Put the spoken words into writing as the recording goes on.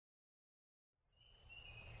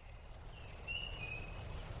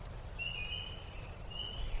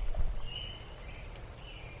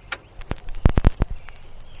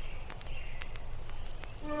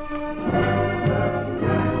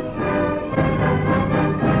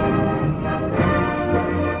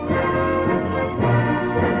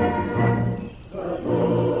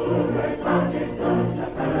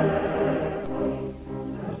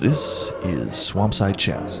This is Swampside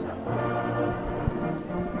Chats,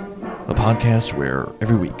 a podcast where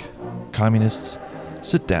every week communists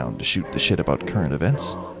sit down to shoot the shit about current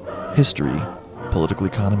events, history, political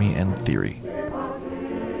economy, and theory.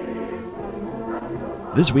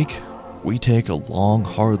 This week, we take a long,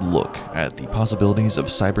 hard look at the possibilities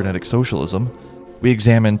of cybernetic socialism. We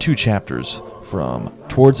examine two chapters from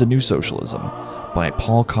Towards a New Socialism by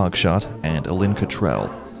Paul Coggeshott and Alin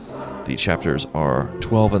Cottrell. The chapters are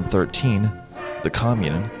 12 and 13, The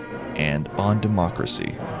Commune, and On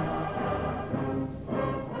Democracy.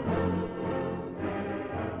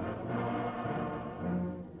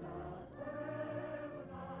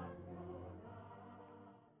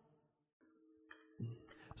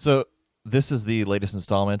 So, this is the latest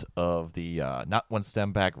installment of the Not One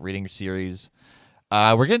Stem Back reading series.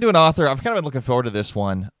 We're going to do an author. I've kind of been looking forward to this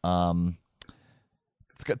one.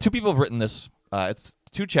 It's got two people have written this. It's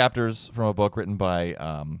two chapters from a book written by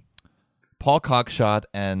Paul Coggeshott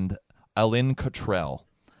and Alin Cottrell.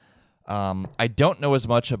 I don't know as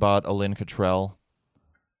much about Alin Cottrell.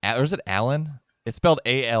 Or is it Allen? It's spelled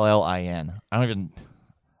Allin.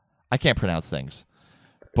 I can't pronounce things.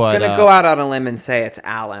 But I'm gonna go out on a limb and say it's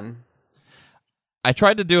Alan. I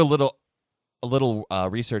tried to do a little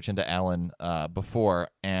research into Alan before,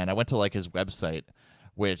 and I went to his website,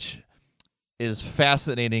 which is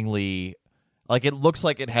fascinatingly it looks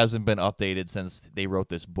like it hasn't been updated since they wrote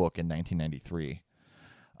this book in 1993.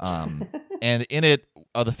 And in it,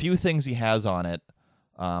 the few things he has on it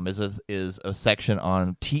is a section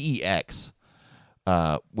on TEX,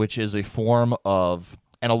 which is a form of.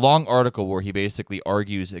 And a long article where he basically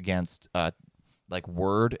argues against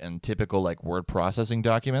Word and typical word processing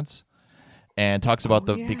documents, and talks about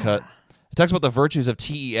because it talks about the virtues of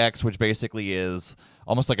TEX, which basically is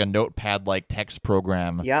almost like a notepad-like text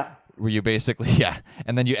program. Yeah. Where you basically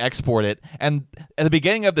and then you export it. And at the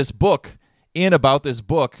beginning of this book, about this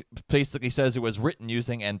book, basically says it was written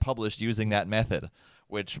using and published using that method,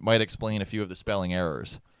 which might explain a few of the spelling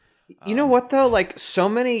errors. You know what, though? So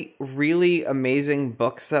many really amazing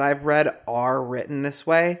books that I've read are written this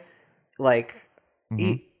way.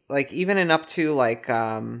 Even in up to,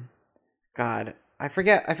 God, I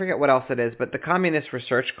forget what else it is, but the Communist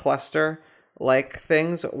Research Cluster,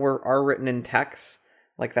 things are written in text.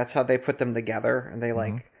 That's how they put them together, and they,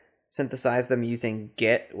 synthesize them using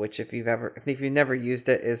Git, which, if you've never used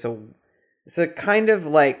it, it's a kind of,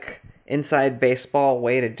 inside baseball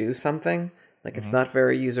way to do something. It's not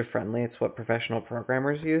very user-friendly. It's what professional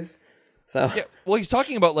programmers use. So yeah, well, he's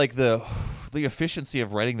talking about, the efficiency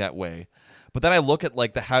of writing that way. But then I look at,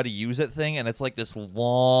 the how to use it thing, and it's, this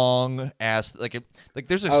long-ass...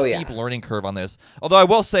 there's a steep learning curve on this. Although I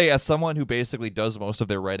will say, as someone who basically does most of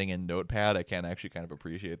their writing in Notepad, I can actually kind of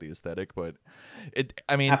appreciate the aesthetic. But, it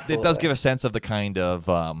does give a sense of the kind of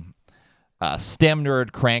STEM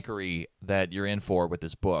nerd crankery that you're in for with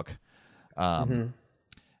this book. And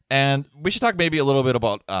we should talk maybe a little bit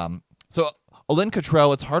about so Alin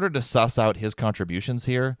Cottrell. It's harder to suss out his contributions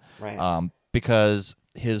here, right? Because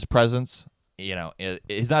his presence, he's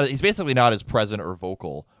basically not as present or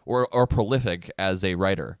vocal or prolific as a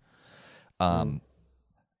writer. But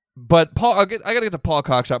I gotta get to Paul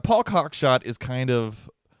Coggeshott. Paul Coggeshott is kind of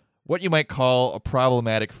what you might call a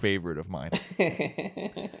problematic favorite of mine.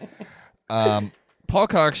 Paul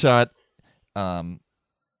Coggeshott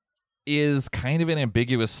is kind of an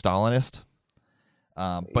ambiguous Stalinist,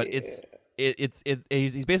 but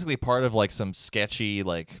he's basically part of some sketchy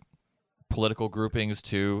political groupings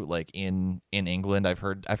too, in England. I've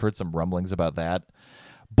heard some rumblings about that,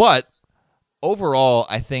 but overall,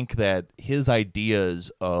 I think that his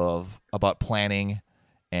ideas about planning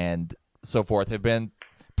and so forth have been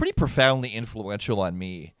pretty profoundly influential on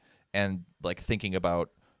me, and thinking about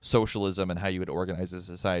socialism and how you would organize a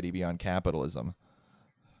society beyond capitalism.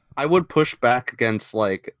 I would push back against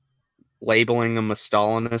labeling him a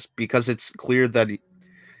Stalinist, because it's clear that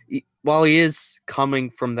while he is coming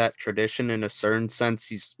from that tradition in a certain sense,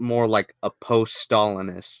 he's more like a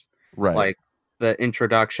post-Stalinist. Right. The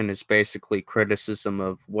introduction is basically criticism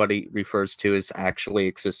of what he refers to as actually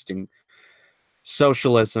existing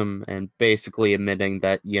socialism, and basically admitting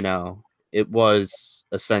that, it was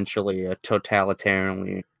essentially a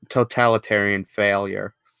totalitarian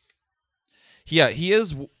failure. Yeah, he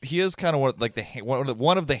is kind of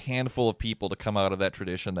one of the handful of people to come out of that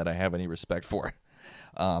tradition that I have any respect for.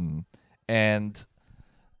 And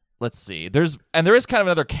let's see. There is kind of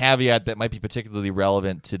another caveat that might be particularly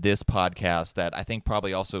relevant to this podcast that I think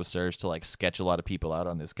probably also serves to sketch a lot of people out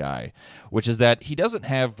on this guy, which is that he doesn't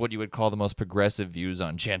have what you would call the most progressive views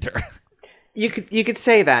on gender. You could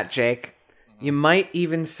say that, Jake. You might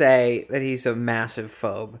even say that he's a massive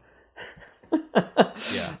phobe.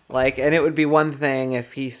 Yeah. Like, and it would be one thing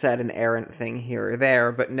if he said an errant thing here or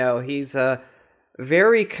there, but no, he's a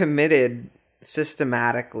very committed,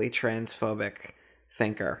 systematically transphobic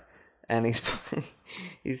thinker, and he's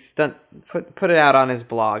put it out on his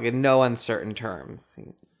blog in no uncertain terms.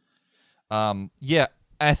 Yeah,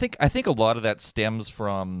 I think a lot of that stems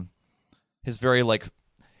from his very like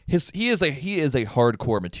he is a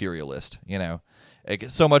hardcore materialist, you know.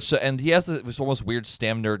 Like, so much so, and he has this almost weird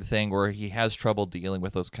STEM nerd thing where he has trouble dealing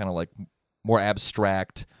with those kind of like more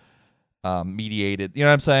abstract mediated, you know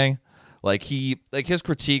what I'm saying? Like his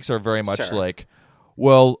critiques are very much Sure. like,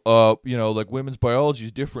 well, you know, like women's biology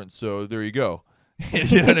is different, so there you go.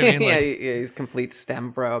 You know what I mean? Yeah, Like, he's complete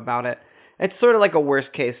STEM bro about it. It's sort of like a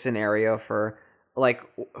worst case scenario for like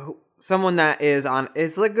someone that is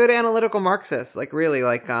like good analytical Marxist. Like really,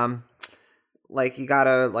 like you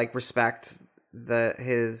gotta like respect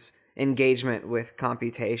his engagement with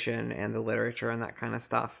computation and the literature and that kind of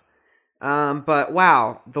stuff. But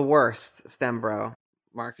wow, the worst STEM bro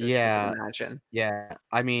Marxist you Yeah, can imagine. yeah.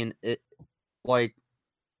 I mean, like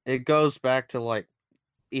it goes back to like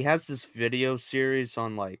he has this video series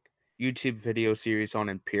on like YouTube video series on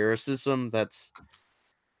empiricism that's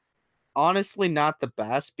honestly not the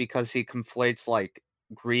best because he conflates like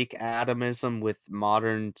Greek atomism with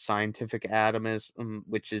modern scientific atomism,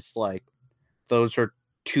 which is like those are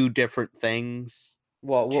two different things.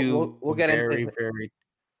 Well, Two we'll get very, into very,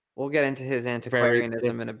 his very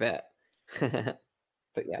antiquarianism in a bit.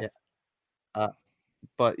 But yeah. yes.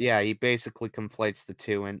 But yeah, he basically conflates the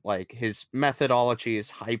two, and like his methodology is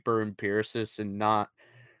hyper empiricist and not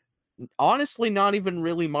honestly not even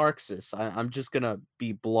really Marxist. I'm just gonna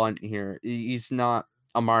be blunt here. He's not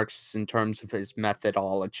a Marxist in terms of his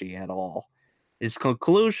methodology at all. His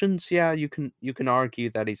conclusions, yeah, you can argue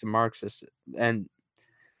that he's a Marxist, and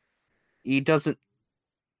he doesn't.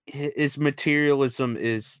 His materialism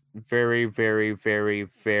is very, very, very,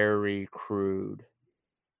 very crude,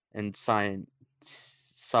 and science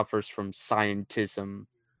suffers from scientism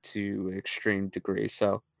to extreme degree.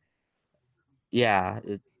 So yeah,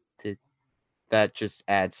 it that just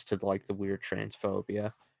adds to like the weird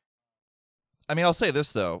transphobia. I mean, I'll say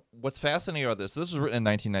this though. What's fascinating about this was written in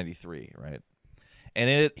 1993, right? And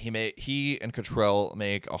in it, he and Cottrell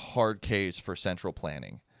make a hard case for central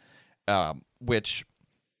planning, which,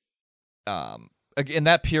 in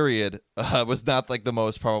that period, was not like the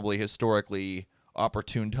most probably historically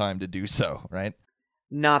opportune time to do so, right?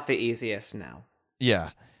 Not the easiest now.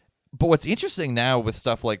 Yeah, but what's interesting now with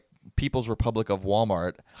stuff like People's Republic of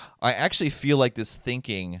Walmart, I actually feel like this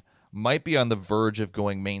thinking might be on the verge of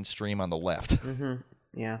going mainstream on the left,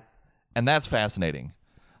 Yeah. and that's fascinating.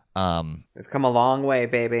 We've come a long way,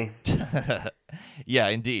 baby. Yeah,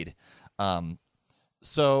 indeed.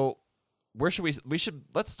 So where should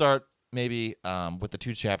let's start maybe with the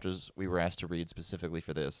two chapters we were asked to read specifically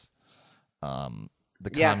for this. The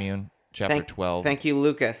Yes. Commune, chapter 12. Thank you,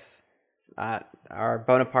 Lucas, our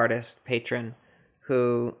Bonapartist patron,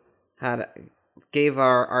 who gave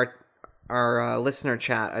our listener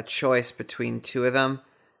chat a choice between two of them,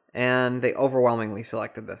 and they overwhelmingly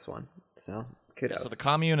selected this one. So kudos. So the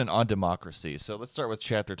Commune and On Democracy. So let's start with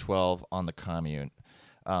chapter 12 on the Commune.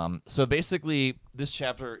 So basically, this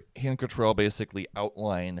chapter, he and Cottrell basically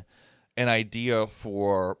outline an idea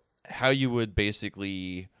for how you would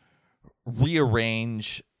basically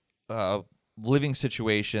rearrange living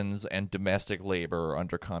situations and domestic labor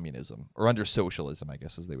under communism, or under socialism, I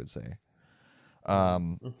guess, as they would say.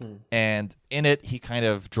 And in it, he kind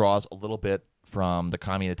of draws a little bit from the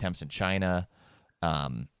commune attempts in China,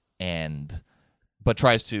 but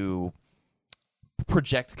tries to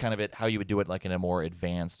project kind of it how you would do it like in a more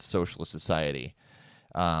advanced socialist society.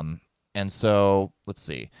 And so let's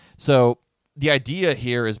see. So the idea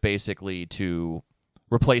here is basically to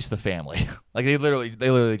replace the family. Like they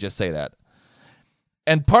literally just say that.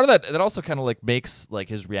 And part of that also kind of like makes like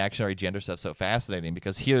his reactionary gender stuff so fascinating,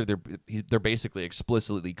 because here they're basically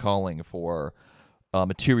explicitly calling for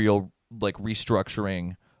material like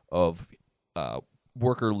restructuring of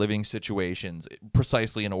worker living situations,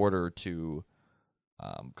 precisely in order to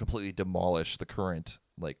completely demolish the current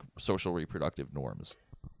like social reproductive norms.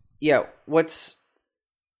 Yeah, what's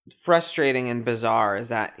frustrating and bizarre is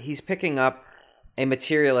that he's picking up a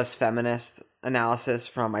materialist feminist analysis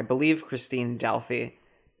from, I believe, Christine Delphi,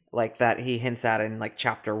 like that he hints at in like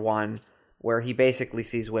chapter 1, where he basically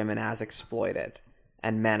sees women as exploited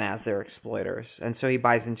and men as their exploiters. And so he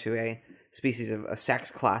buys into a species of a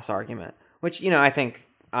sex class argument, which, I think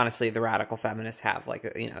honestly the radical feminists have, like,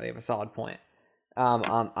 they have a solid point.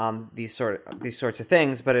 on these sorts of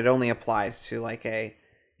things, but it only applies to like a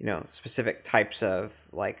specific types of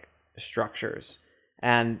like structures.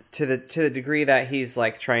 And to the degree that he's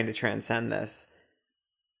like trying to transcend this,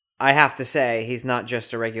 I have to say he's not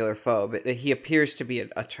just a regular foe, but he appears to be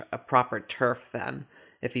a proper TERF then,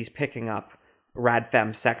 if he's picking up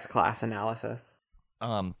Radfem sex class analysis.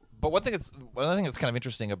 But one other thing that's kind of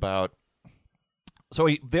interesting about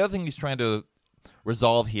the other thing he's trying to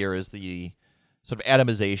resolve here is the sort of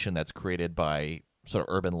atomization that's created by sort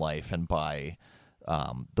of urban life and by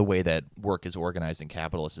the way that work is organized in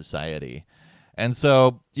capitalist society. And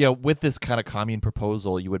so, with this kind of commune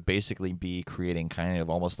proposal, you would basically be creating kind of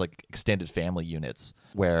almost like extended family units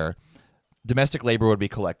where domestic labor would be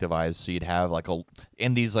collectivized. So you'd have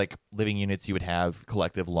in these like living units, you would have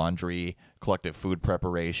collective laundry, collective food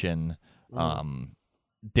preparation,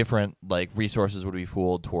 different like resources would be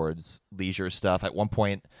pooled towards leisure stuff. At one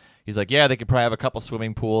point, he's like, yeah, they could probably have a couple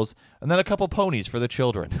swimming pools and then a couple ponies for the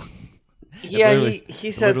children. Yeah,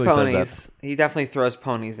 he says ponies. He definitely throws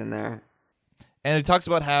ponies in there. And it talks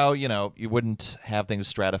about how, you wouldn't have things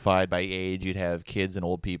stratified by age. You'd have kids and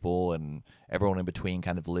old people and everyone in between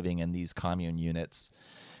kind of living in these commune units.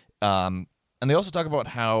 And they also talk about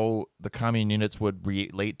how the commune units would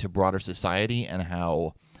relate to broader society and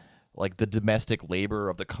how like the domestic labor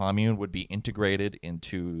of the commune would be integrated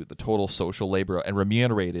into the total social labor and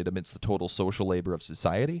remunerated amidst the total social labor of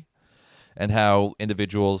society, and how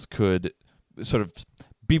individuals could sort of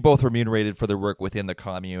be both remunerated for their work within the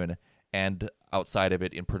commune and outside of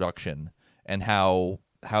it in production, and how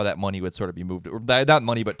that money would sort of be moved, or not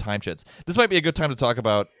money, but time chits. This might be a good time to talk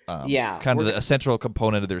about kind of the essential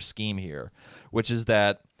component of their scheme here, which is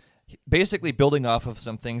that basically building off of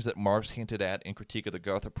some things that Marx hinted at in Critique of the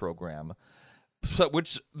Gotha Program,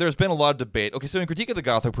 which there's been a lot of debate. Okay, so in Critique of the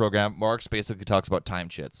Gotha Program, Marx basically talks about time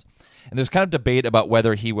chits, and there's kind of debate about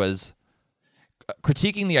whether he was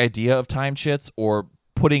critiquing the idea of time chits or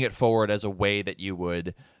putting it forward as a way that you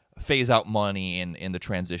would phase out money in the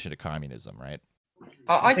transition to communism, right?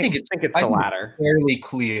 I think it's the latter. Fairly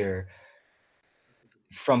clear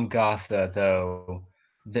from Gotha, though,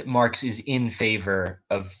 that Marx is in favor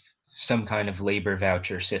of some kind of labor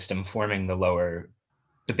voucher system forming the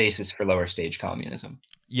basis for lower stage communism.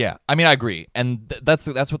 Yeah, I mean, I agree, and that's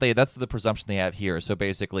the presumption they have here. So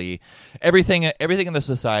basically, everything in the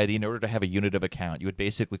society, in order to have a unit of account, you would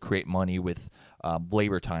basically create money with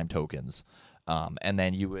labor time tokens, and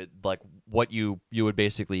then you would you would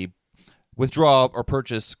basically withdraw or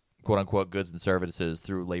purchase quote unquote goods and services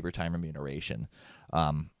through labor time remuneration.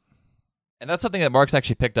 And that's something that Marx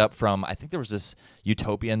actually picked up from, I think there was this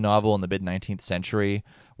utopian novel in the mid-19th century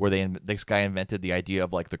where this guy invented the idea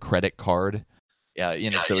of like the credit card. Yeah,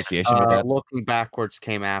 in association with that. Looking Backwards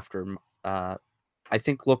came after. I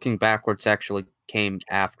think Looking Backwards actually came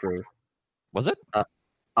after. Was it?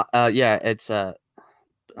 Yeah, it's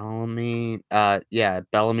Bellamy.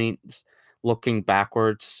 Bellamy's Looking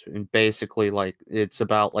Backwards, and basically like it's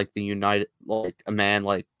about like a man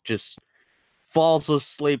like just falls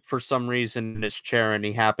asleep for some reason in his chair, and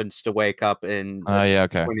he happens to wake up in.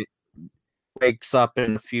 Okay. When he wakes up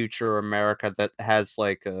in a future America that has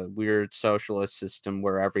like a weird socialist system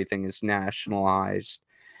where everything is nationalized,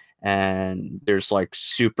 and there's like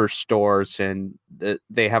superstores, and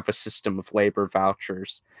they have a system of labor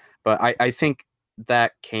vouchers. But I think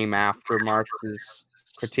that came after Marx's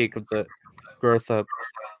Critique of the Gotha.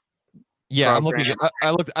 Yeah, I'm looking.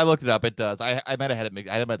 I looked it up. It does. I might have had it.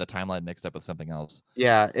 I might have the timeline mixed up with something else.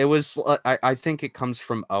 Yeah, it was. I think it comes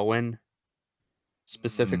from Owen,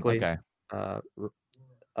 specifically. Okay.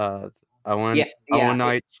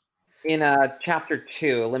 Owenites. In chapter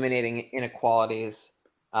 2, Eliminating Inequalities,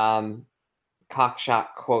 Cockshot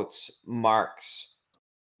quotes Marx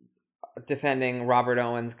defending Robert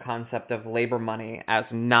Owen's concept of labor money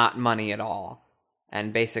as not money at all,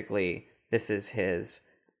 and basically this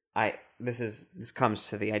comes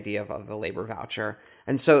to the idea of the labor voucher.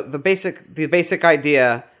 And so the basic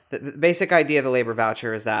idea of the labor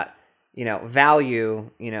voucher is that value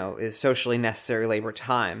is socially necessary labor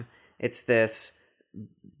time. It's this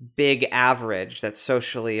big average that's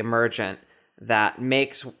socially emergent that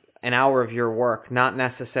makes an hour of your work not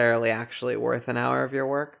necessarily actually worth an hour of your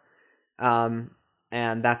work. And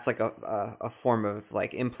that's like a form of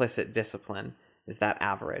like implicit discipline, is that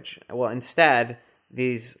average. Well, instead,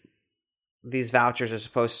 these vouchers are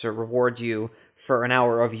supposed to reward you for an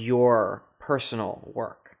hour of your personal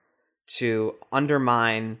work, to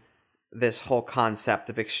undermine this whole concept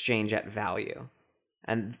of exchange at value.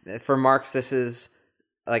 And for Marx, this is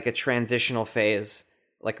like a transitional phase,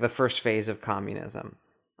 like the first phase of communism.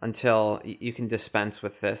 until you can dispense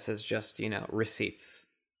with this as just, receipts.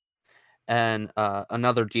 And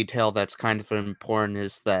another detail that's kind of important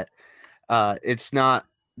is that it's not,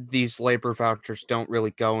 these labor vouchers don't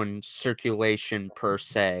really go in circulation per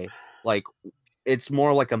se. Like, it's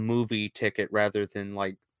more like a movie ticket rather than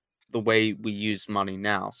like the way we use money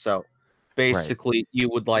now. So basically, you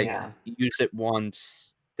would like Yeah. use it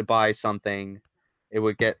once to buy something, it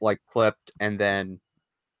would get like clipped, and then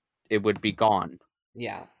it would be gone.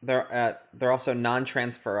 Yeah, they're also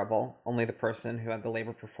non-transferable. Only the person who had the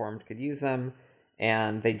labor performed could use them,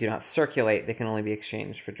 and they do not circulate. They can only be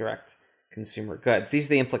exchanged for direct consumer goods. These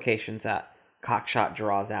are the implications that Cockshot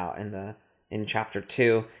draws out in chapter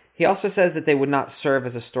 2. He also says that they would not serve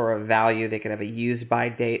as a store of value. They could have a use-by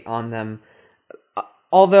date on them.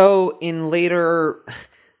 Although in later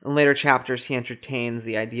chapters, he entertains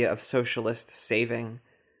the idea of socialist saving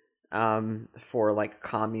for like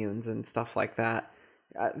communes and stuff like that.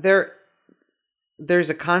 There's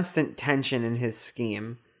a constant tension in his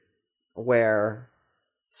scheme where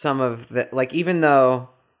some of the, like, even though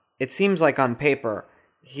it seems like on paper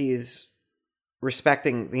he's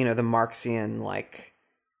respecting, the Marxian, like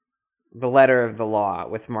the letter of the law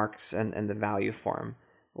with Marx and the value form,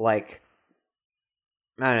 like,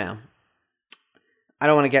 I don't know. I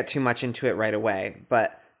don't want to get too much into it right away,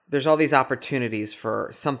 but there's all these opportunities for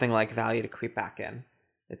something like value to creep back in,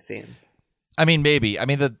 it seems. I mean, maybe. I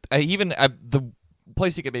mean, the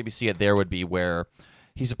place you could maybe see it there would be where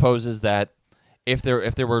he supposes that if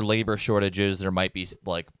there were labor shortages, there might be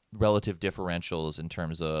like relative differentials in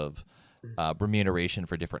terms of remuneration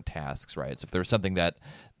for different tasks, right? So if there was something that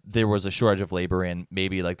there was a shortage of labor in,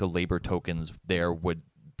 maybe like the labor tokens there would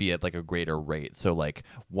be at like a greater rate. So like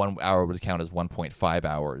 1 hour would count as 1.5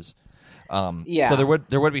 hours. So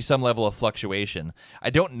there would be some level of fluctuation. I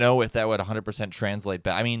don't know if that would 100% translate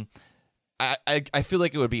back. I mean, I feel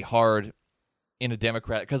like it would be hard in a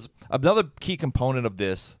Democrat, because another key component of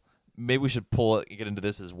this, maybe we should get into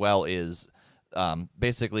this as well, is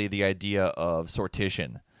basically the idea of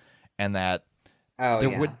sortition, and that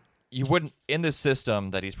you wouldn't, in this system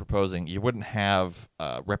that he's proposing, you wouldn't have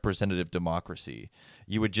representative democracy.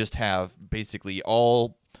 You would just have basically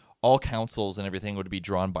all councils and everything would be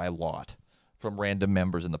drawn by lot from random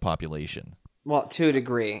members in the population. Well, to a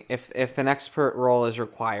degree. If an expert role is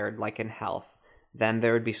required, like in health, then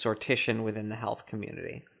there would be sortition within the health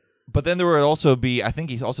community. But then there would also be, I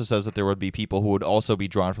think he also says that there would be people who would also be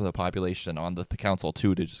drawn from the population on the council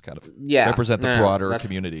too, to just kind of represent the broader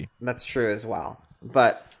community. That's true as well.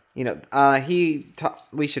 But,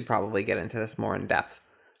 we should probably get into this more in depth.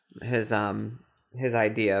 His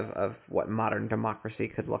idea of what modern democracy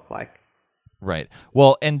could look like. Right.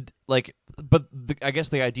 Well, and like, but I guess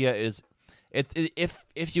the idea is,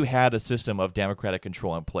 if you had a system of democratic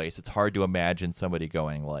control in place, it's hard to imagine somebody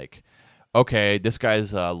going like, okay, this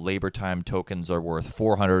guy's labor time tokens are worth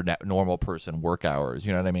 400 normal person work hours.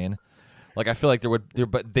 You know what I mean? Like, I feel like there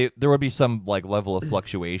would be some like level of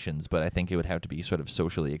fluctuations, but I think it would have to be sort of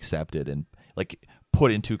socially accepted and like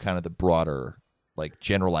put into kind of the broader, like,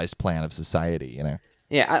 generalized plan of society.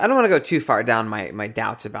 Yeah, I don't want to go too far down my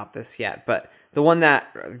doubts about this yet, but the one that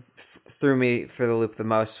threw me for the loop the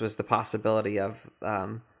most was the possibility of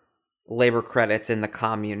labor credits in the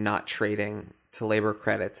commune not trading to labor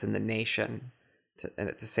credits in the nation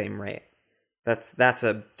at the same rate. That's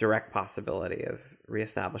a direct possibility of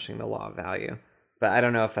reestablishing the law of value. But I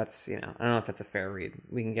don't know if that's a fair read.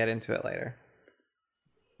 We can get into it later.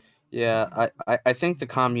 Yeah, I think the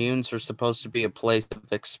communes are supposed to be a place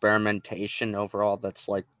of experimentation overall that's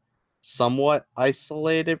like somewhat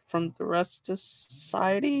isolated from the rest of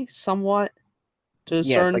society, somewhat, to a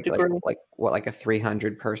certain degree. Like a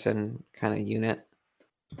 300 person kind of unit.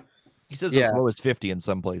 He says as low as 50 in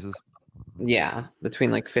some places. Yeah, between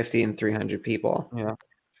like 50 and 300 people. Yeah.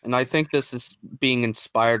 And I think this is being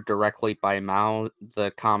inspired directly by Mao,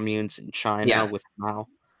 the communes in China with Mao.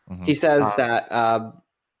 Mm-hmm. He says that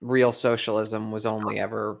real socialism was only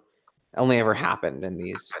ever happened in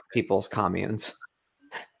these people's communes.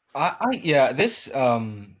 I'm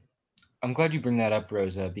glad you bring that up,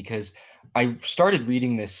 Rosa, because I started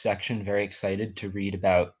reading this section very excited to read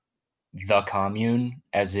about the commune,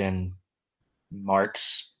 as in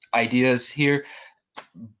Marx ideas here.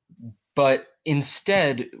 But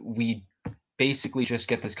instead, we basically just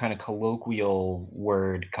get this kind of colloquial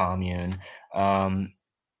word commune.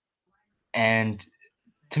 And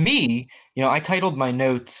to me, I titled my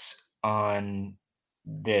notes on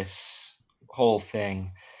this whole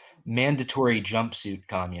thing mandatory jumpsuit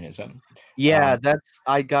communism. Yeah,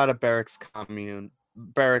 I got a barracks communism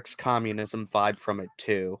vibe from it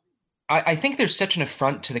too. I think there's such an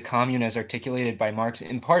affront to the commune as articulated by Marx,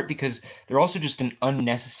 in part because they're also just an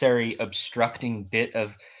unnecessary obstructing bit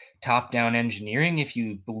of top-down engineering if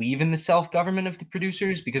you believe in the self-government of the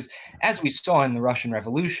producers. Because as we saw in the Russian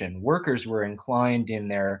Revolution, workers were inclined in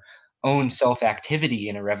their own self-activity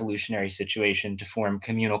in a revolutionary situation to form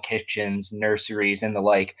communal kitchens, nurseries, and the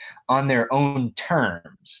like on their own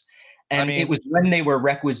terms. I And it mean, was when they were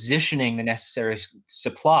requisitioning the necessary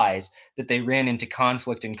supplies that they ran into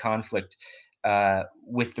conflict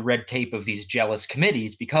with the red tape of these jealous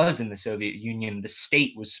committees, because in the Soviet Union, the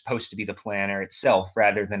state was supposed to be the planner itself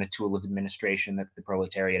rather than a tool of administration that the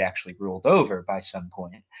proletariat actually ruled over by some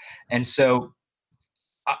point. And so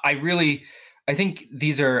I think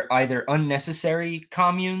these are either unnecessary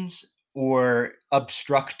communes or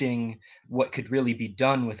obstructing what could really be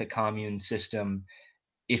done with a commune system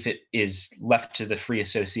if it is left to the free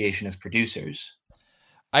association of producers.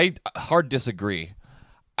 I hard disagree.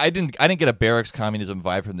 I didn't get a barracks communism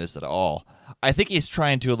vibe from this at all. I think he's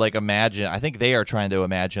trying to like imagine. I think they are trying to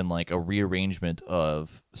imagine like a rearrangement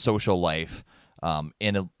of social life,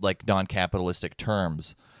 in like non-capitalistic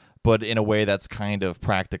terms, but in a way that's kind of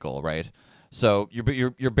practical, right? So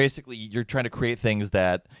you're basically you're trying to create things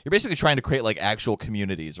that you're basically trying to create like actual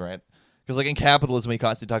communities, right? Because like in capitalism, we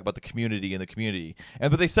constantly talk about the community and the community,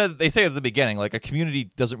 but they say at the beginning like a community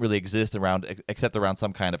doesn't really exist around except around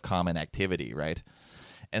some kind of common activity, right?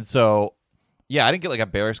 And so, yeah, I didn't get like a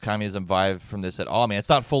barracks communism vibe from this at all. I mean, it's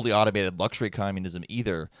not fully automated luxury communism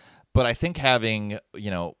either, but I think having,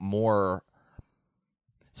 more.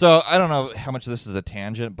 So I don't know how much of this is a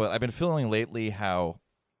tangent, but I've been feeling lately how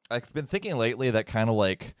I've been thinking lately that kind of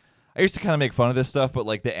like I used to kind of make fun of this stuff, but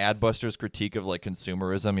like the Adbusters critique of like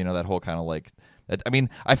consumerism, that whole kind of like that. I mean,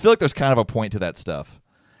 I feel like there's kind of a point to that stuff.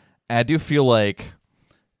 And I do feel like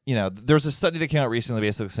there's a study that came out recently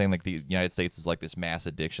basically saying like the United States is like this mass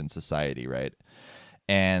addiction society, right?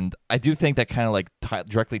 And I do think that kind of like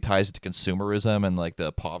directly ties to consumerism and like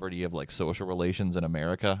the poverty of like social relations in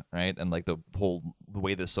America, right? And like the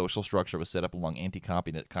way the social structure was set up along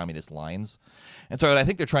anti-communist lines. And so what I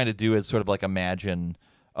think they're trying to do is sort of like imagine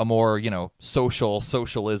a more,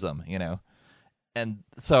 socialism, And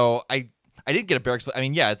so I didn't get a barracks. I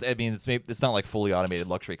mean, yeah, it's not like fully automated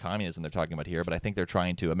luxury communism they're talking about here, but I think they're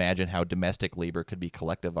trying to imagine how domestic labor could be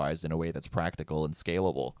collectivized in a way that's practical and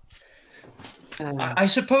scalable. I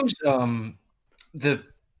suppose and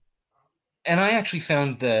I actually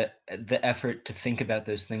found the effort to think about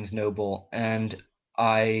those things noble, and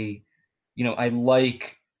I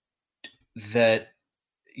like that.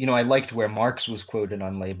 I liked where Marx was quoted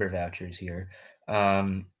on labor vouchers here,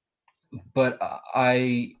 but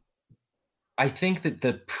I think that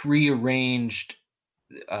the prearranged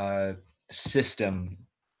system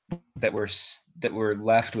that we're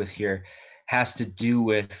left with here has to do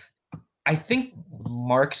with, I think,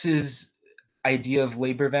 Marx's idea of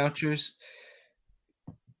labor vouchers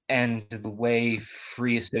and the way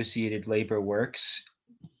free associated labor works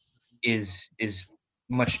is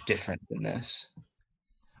much different than this.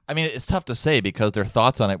 I mean, it's tough to say because their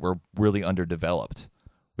thoughts on it were really underdeveloped.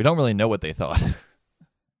 We don't really know what they thought.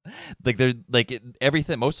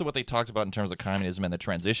 Everything, most of what they talked about in terms of communism and the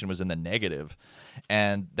transition was in the negative,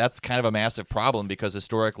 and that's kind of a massive problem because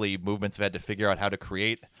historically movements have had to figure out how to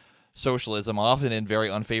create socialism, often in very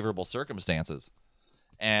unfavorable circumstances.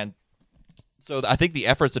 And so I think the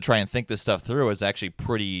efforts to try and think this stuff through is actually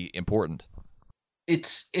pretty important.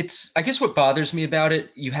 It's I guess what bothers me about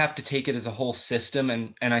it, you have to take it as a whole system,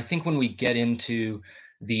 and I think when we get into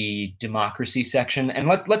the democracy section, and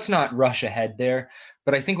let's not rush ahead there,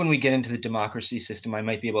 but I think when we get into the democracy system, I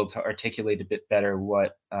might be able to articulate a bit better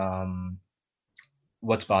what's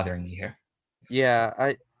bothering me here.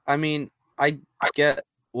 Yeah, I mean, I get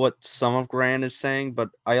what some of Grant is saying,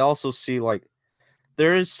 but I also see like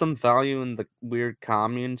there is some value in the weird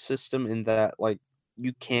commune system in that like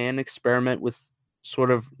you can experiment with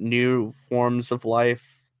sort of new forms of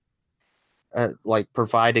life, like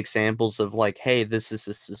provide examples of like, hey, this is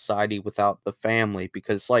a society without the family,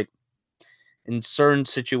 because like in certain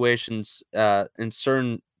situations, in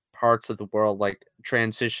certain parts of the world, like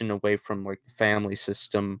transition away from like the family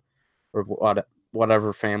system or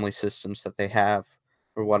whatever family systems that they have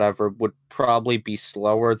or whatever would probably be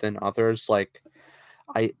slower than others. Like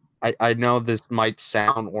I I know this might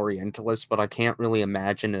sound orientalist, but I can't really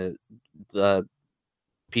imagine the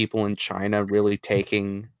people in China really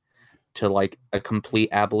taking to like a complete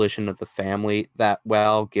abolition of the family that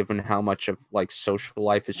well, given how much of like social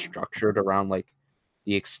life is structured around like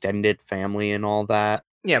the extended family and all that.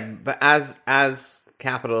 Yeah, but as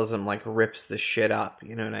capitalism like rips the shit up,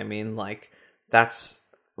 you know what I mean? Like that's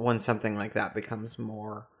when something like that becomes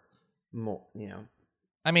more more, you know.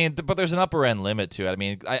 I mean, but there's an upper end limit to it. I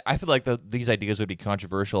mean, I feel like these ideas would be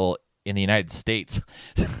controversial in the United States.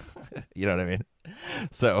 You know what I mean?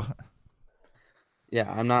 So Yeah,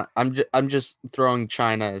 I'm not. I'm just throwing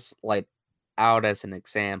China as like out as an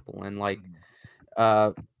example, and like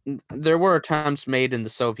uh, there were attempts made in the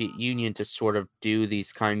Soviet Union to sort of do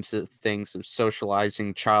these kinds of things of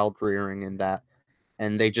socializing child rearing and that,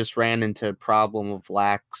 and they just ran into a problem of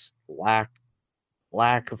lack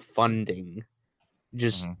of funding,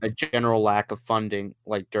 just Mhm. a general lack of funding,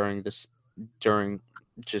 like during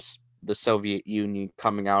just the Soviet Union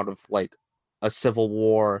coming out of like a civil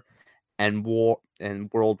war and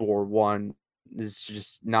World War One is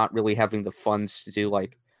just not really having the funds to do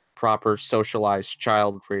like proper socialized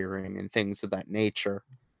child rearing and things of that nature.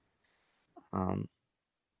 Um,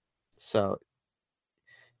 so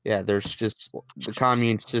yeah, there's just the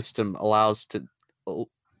commune system uh,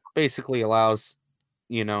 basically allows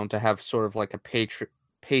to have sort of like a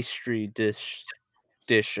pastry dish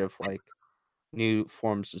of like new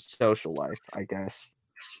forms of social life, I guess.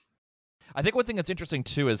 I think one thing that's interesting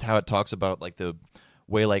too is how it talks about like the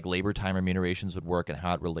way like labor time remunerations would work and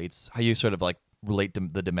how it relates, how you sort of like relate to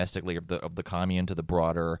the domestic labor of the commune to the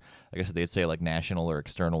broader, I guess they'd say like national or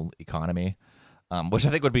external economy, which I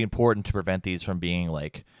think would be important to prevent these from being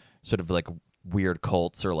like sort of like weird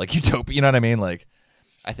cults or like utopia. You know what I mean? Like,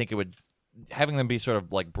 I think it would having them be sort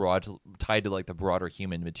of like tied to like the broader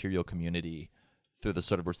human material community through the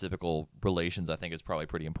sort of reciprocal relations. I think is probably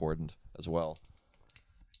pretty important as well.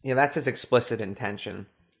 Yeah, that's his explicit intention.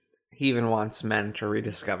 He even wants men to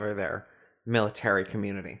rediscover their military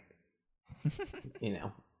community. You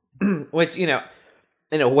know, which in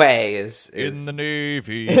a way is In the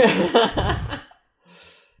Navy.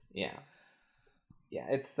 yeah,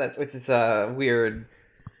 it's that, which is a weird,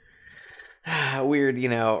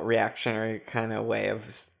 reactionary kind of way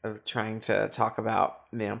of trying to talk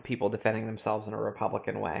about people defending themselves in a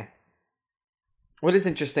Republican way. What is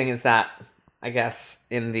interesting is that, I guess,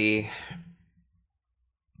 in the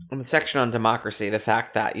section on democracy, the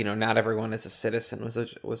fact that not everyone is a citizen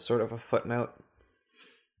was sort of a footnote.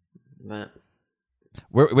 But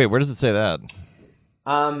Where does it say that?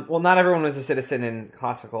 well, not everyone was a citizen in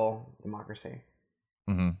classical democracy.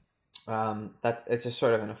 Mm-hmm. It's just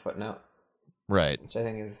sort of in a footnote, Right. which I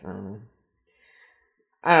think is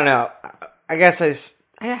I don't know. I guess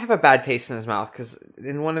I have a bad taste in his mouth because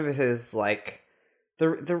in one of his like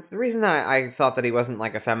the reason that I thought that he wasn't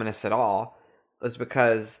like a feminist at all was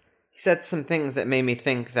because he said some things that made me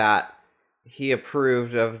think that he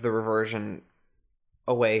approved of the reversion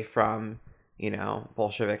away from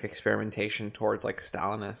Bolshevik experimentation towards like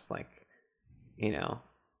Stalinist, like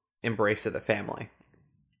embrace of the family,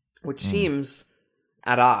 which seems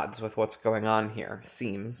at odds with what's going on here.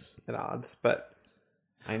 Seems at odds, but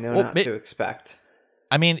I know not to expect.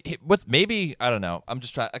 I mean, what's maybe, I don't know. I'm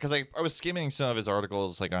just trying, because I was skimming some of his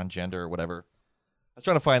articles like on gender or whatever. I was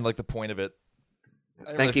trying to find like the point of it.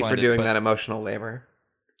 Thank you for doing that emotional labor.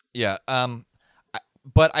 Yeah.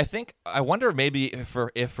 But I wonder if maybe if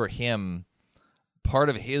for him, part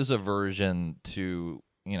of his aversion to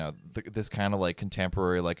this kind of like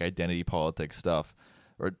contemporary like identity politics stuff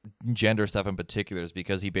or gender stuff in particular is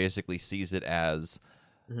because he basically sees it as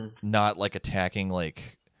not like attacking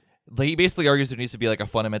like he basically argues there needs to be like a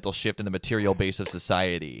fundamental shift in the material base of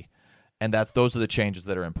society, and those are the changes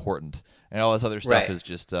that are important, and all this other stuff is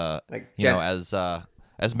just as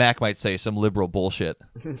Mac might say, some liberal bullshit.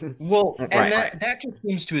 Well, and that just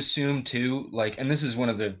seems to assume too, like, and this is one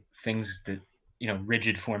of the things that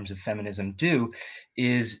rigid forms of feminism do,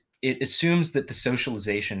 is it assumes that the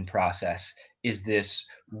socialization process is this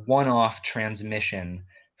one-off transmission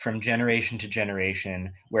from generation to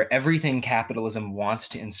generation where everything capitalism wants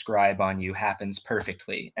to inscribe on you happens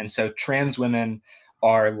perfectly. And so trans women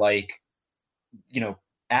are like,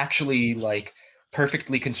 actually like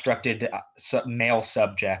perfectly constructed male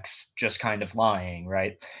subjects just kind of lying,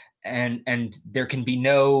 right? And there can be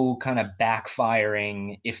no kind of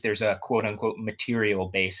backfiring if there's a quote unquote material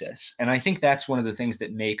basis. And I think that's one of the things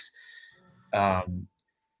that makes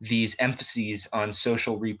these emphases on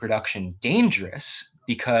social reproduction dangerous,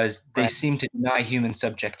 because they seem to deny human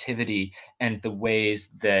subjectivity and the ways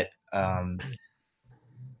that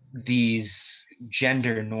these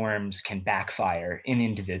gender norms can backfire in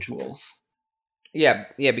individuals. Yeah,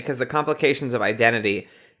 because the complications of identity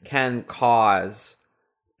can cause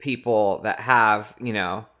people that have,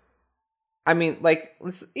 I mean, like,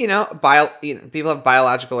 people have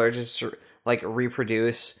biological urges to like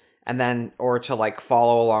reproduce and then or to like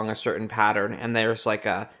follow along a certain pattern, and there's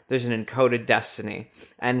an encoded destiny,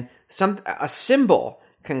 and a symbol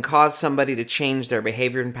can cause somebody to change their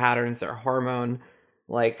behavior and patterns, their hormone,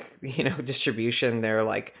 distribution. They're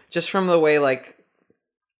like, just from the way, like,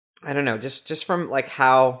 I don't know, just from like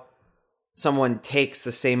how someone takes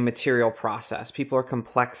the same material process. People are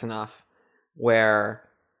complex enough where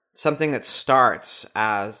something that starts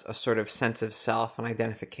as a sort of sense of self and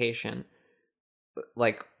identification,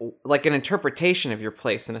 like an interpretation of your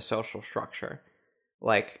place in a social structure,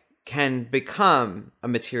 like, can become a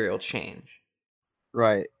material change.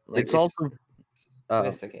 Right. Like, It's also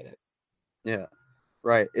sophisticated. yeah.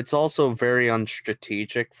 Right. It's also very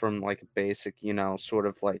unstrategic from like a basic, sort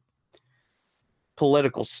of like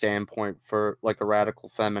political standpoint for like a radical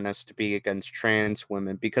feminist to be against trans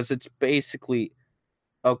women, because it's basically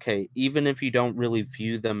okay, even if you don't really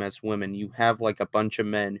view them as women, you have like a bunch of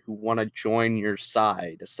men who want to join your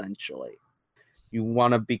side, essentially. You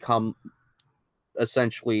want to become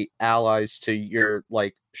essentially allies to your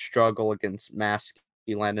like struggle against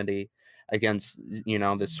masculinity, against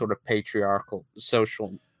this sort of patriarchal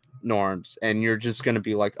social norms, and you're just going to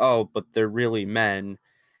be like, oh, but they're really men.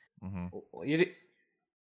 Mm-hmm. Well,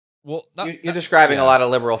 Well, you're describing a lot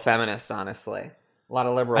of liberal feminists, honestly. A lot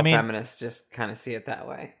of liberal feminists just kind of see it that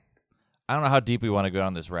way. I don't know how deep we want to go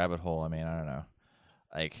down this rabbit hole. I mean, I don't know.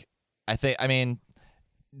 Like, they're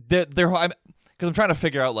because I'm trying to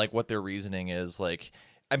figure out like what their reasoning is. Like,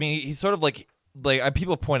 I mean, he's sort of like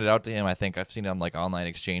people have pointed out to him. I think I've seen it on like online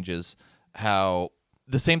exchanges how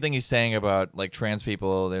the same thing he's saying about like trans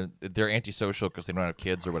people. They're antisocial because they don't have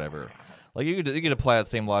kids or whatever. Like you could apply that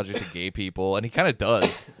same logic to gay people, and he kind of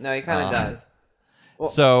does. No, he kind of does.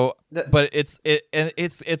 Well, but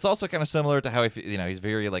it's also kind of similar to how he's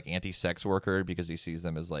very like anti-sex worker because he sees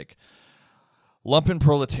them as like lumpen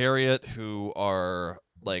proletariat who are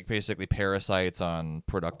like basically parasites on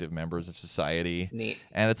productive members of society. Neat.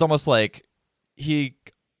 And it's almost like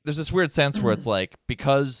there's this weird sense where it's like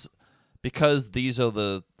because these are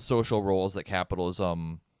the social roles that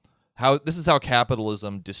capitalism. This is how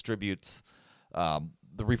capitalism distributes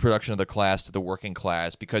the reproduction of the class to the working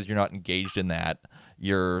class. Because you're not engaged in that,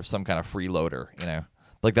 you're some kind of freeloader.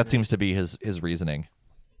 Like that seems to be his reasoning.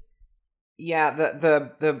 Yeah,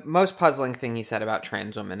 the most puzzling thing he said about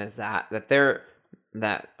trans women is that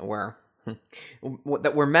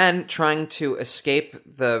we're men trying to escape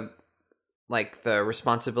the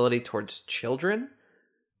responsibility towards children,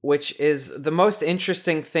 which is the most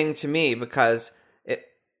interesting thing to me because.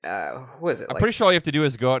 Who is it? I'm pretty sure all you have to do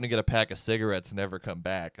is go out and get a pack of cigarettes and never come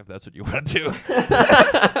back, if that's what you want to do.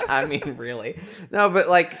 I mean, really? No, but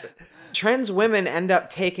like, trans women end up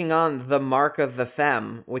taking on the mark of the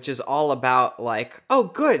femme, which is all about like, oh,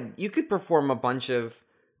 good, you could perform a bunch of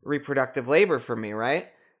reproductive labor for me, right?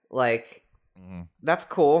 Like, That's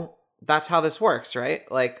cool. That's how this works, right?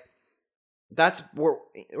 Like,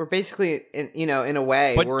 we're basically in a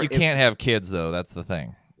way. But you can't have kids though. That's the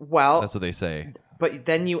thing. Well, that's what they say. But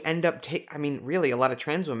then you end up really, a lot of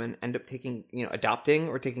trans women end up adopting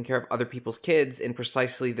or taking care of other people's kids in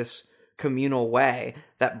precisely this communal way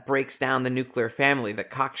that breaks down the nuclear family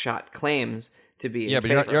that Cockshot claims to be. Yeah,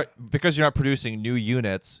 but because you're not producing new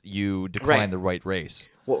units, you decline the right race.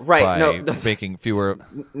 Well, right. By making fewer.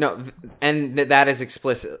 No, and that is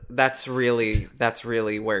explicit. That's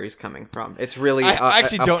really where he's coming from. It's really. I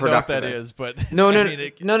actually don't know if that is, but no.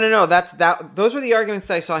 That's that. Those were the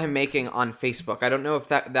arguments I saw him making on Facebook. I don't know if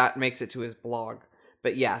that makes it to his blog,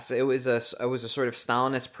 but yes, it was a sort of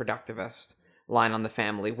Stalinist productivist line on the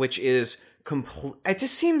family, which is complete. It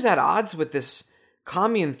just seems at odds with this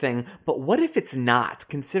commune thing. But what if it's not?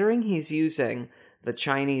 Considering he's using the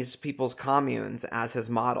Chinese People's Communes as his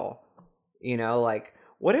model, like,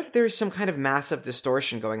 what if there's some kind of massive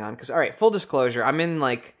distortion going on? Because, all right, full disclosure, I'm in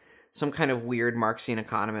like some kind of weird Marxian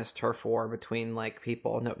economist turf war between like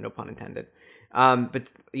people, no pun intended,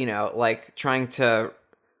 but like trying to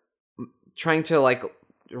like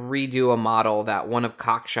redo a model that one of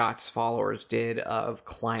Cockshot's followers did of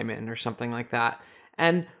Kleiman or something like that,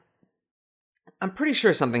 and I'm pretty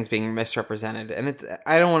sure something's being misrepresented, and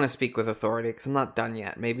I don't want to speak with authority because I'm not done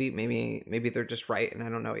yet. Maybe they're just right, and I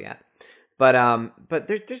don't know yet. But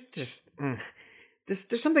there's just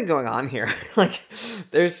there's something going on here. Like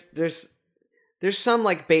there's some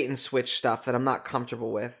like bait and switch stuff that I'm not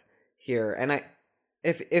comfortable with here. And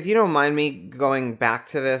if you don't mind me going back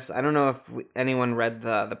to this, I don't know if anyone read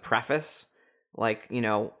the preface, like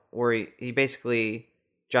where he basically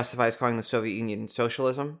justifies calling the Soviet Union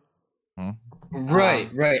socialism. Right.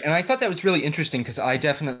 And I thought that was really interesting because I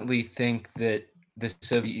definitely think that the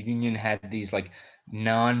Soviet Union had these like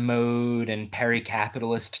non-mode and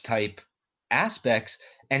peri-capitalist type aspects,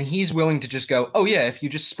 and he's willing to just go, oh yeah, if you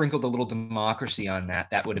just sprinkled a little democracy on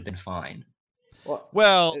that would have been fine.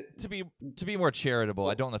 Well, to be more charitable,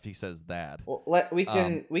 I don't know if he says that. Well, we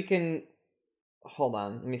can hold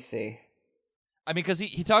on. Let me see. I mean, because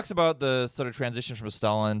he talks about the sort of transition from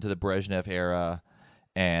Stalin to the Brezhnev era,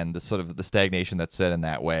 and the sort of the stagnation that's set in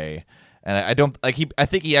that way. And I don't like I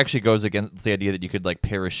think he actually goes against the idea that you could like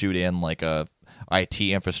parachute in like a IT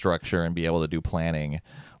infrastructure and be able to do planning.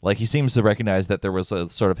 Like he seems to recognize that there was a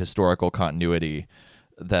sort of historical continuity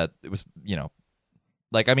that it was,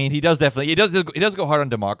 like, I mean, he does go hard on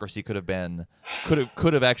democracy. Could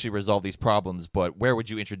have actually resolved these problems, but where would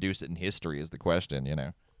you introduce it in history is the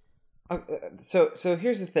question, So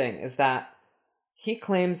here's the thing: is that he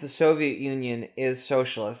claims the Soviet Union is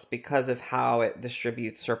socialist because of how it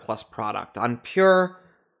distributes surplus product on pure,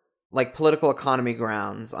 like, political economy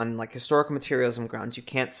grounds, on like historical materialism grounds. You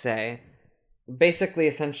can't say, basically,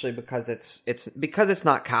 essentially, because it's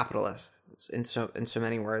not capitalist. In so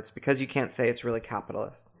many words, because you can't say it's really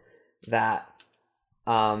capitalist, that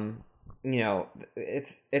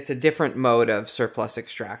it's a different mode of surplus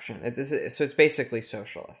extraction. So it's basically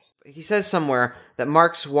socialist. He says somewhere that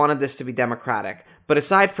Marx wanted this to be democratic, but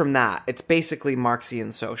aside from that, it's basically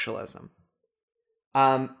Marxian socialism.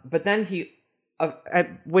 But then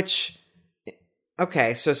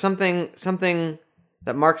so something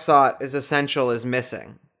that Marx thought is essential is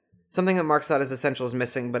missing. Something that Marx thought is essential is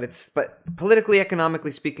missing, but politically,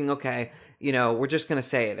 economically speaking, okay, we're just going to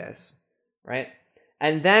say it is, right?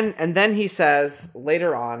 And then he says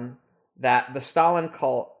later on that the Stalin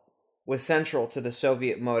cult was central to the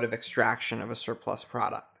Soviet mode of extraction of a surplus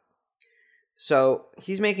product. So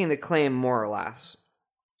he's making the claim, more or less,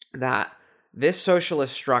 that this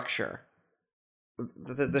socialist structure,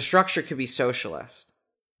 the structure could be socialist,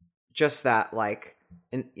 just that, like,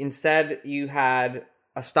 instead you had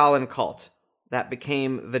a Stalin cult that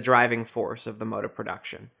became the driving force of the mode of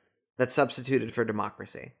production that substituted for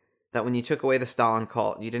democracy. That when you took away the Stalin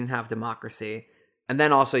cult, you didn't have democracy, and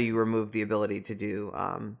then also you removed the ability to do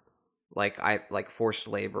like forced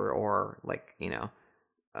labor or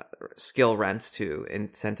skill rents to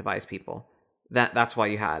incentivize people. That's why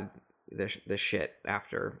you had this shit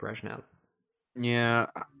after Brezhnev. Yeah,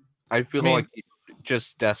 I feel like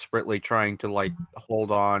just desperately trying to like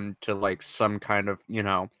hold on to like some kind of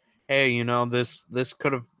hey, this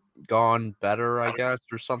could have gone better, I guess,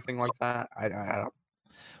 or something like that. I don't.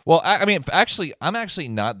 Well, I mean, I'm actually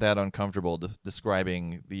not that uncomfortable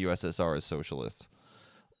describing the USSR as socialist.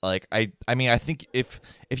 Like, I mean, I think if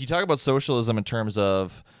you talk about socialism in terms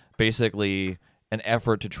of basically an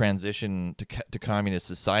effort to transition to communist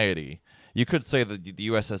society, you could say that the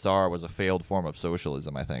USSR was a failed form of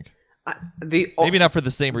socialism. I think maybe not for the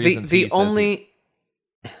same reasons.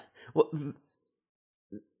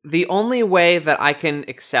 The only way that I can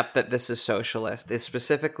accept that this is socialist is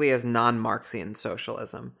specifically as non-Marxian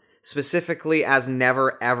socialism, specifically as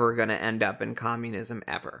never ever going to end up in communism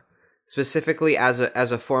ever, specifically as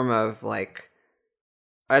a form of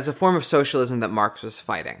socialism that Marx was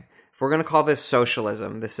fighting. If we're going to call this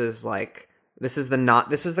socialism, this is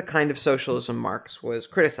the kind of socialism Marx was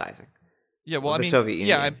criticizing. Yeah, well, the Soviet Union.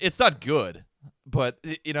 Yeah, it's not good. But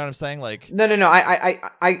you know what I'm saying? Like, no.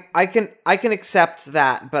 I can accept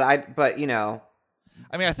that, but I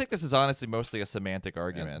mean, I think this is honestly mostly a semantic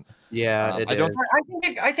argument. Yeah,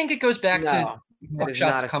 I think it goes back to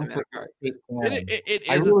Marx's comfort. It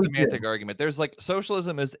is a semantic argument. There's like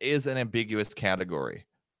socialism is an ambiguous category.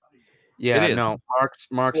 Yeah, no.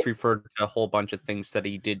 Marx referred to a whole bunch of things that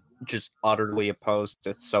he did just utterly opposed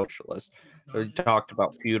to socialist. He talked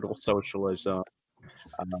about feudal socialism.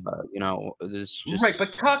 This just right,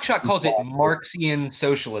 but Cockshot calls it Marxian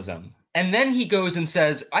socialism, and then he goes and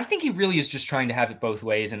says, I think he really is just trying to have it both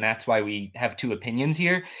ways, and that's why we have two opinions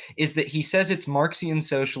here, is that he says it's Marxian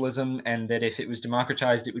socialism and that if it was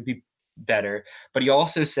democratized it would be better, but he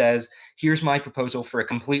also says, here's my proposal for a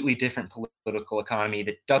completely different political economy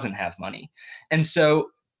that doesn't have money. And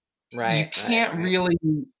so you can't really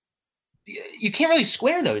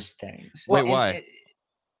square those things. Wait, why?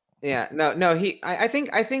 Yeah, no. I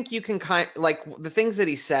think you can kind of, like, the things that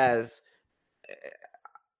he says.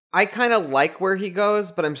 I kind of like where he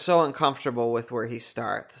goes, but I'm so uncomfortable with where he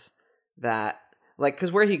starts. That, like,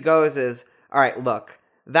 because where he goes is, all right, look,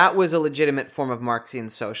 that was a legitimate form of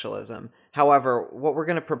Marxian socialism. However, what we're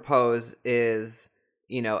going to propose is,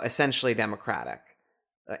 essentially democratic,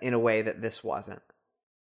 in a way that this wasn't,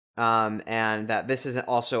 and that this is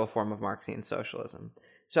also a form of Marxian socialism.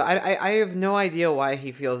 So I have no idea why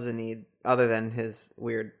he feels the need, other than his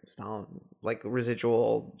weird Stalin, like,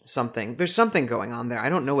 residual something. There's something going on there. I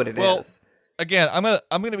don't know what it is. Again, I'm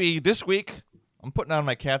gonna be this week. I'm putting on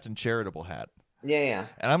my Captain Charitable hat. Yeah.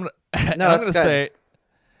 And I'm gonna say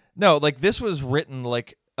No, like this was written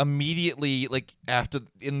like immediately, like after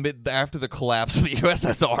the collapse of the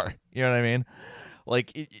USSR. You know what I mean?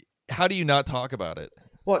 Like, how do you not talk about it?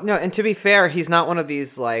 Well, no, and to be fair, he's not one of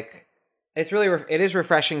these like. It's really it is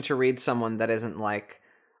refreshing to read someone that isn't like,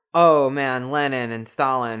 oh man, Lenin and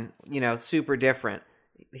Stalin, super different.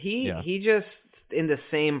 He just in the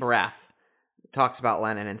same breath talks about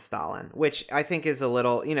Lenin and Stalin, which I think is a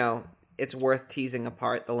little, it's worth teasing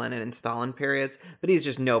apart the Lenin and Stalin periods, but he's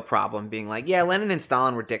just no problem being like, yeah, Lenin and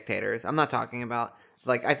Stalin were dictators. I'm not talking about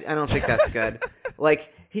like I don't think that's good.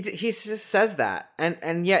 Like he just says that,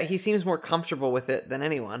 and yet he seems more comfortable with it than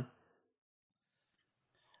anyone.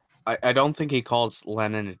 I don't think he calls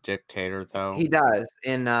Lenin a dictator, though. He does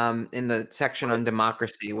in the section on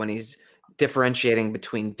democracy when he's differentiating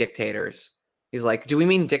between dictators. He's like, do we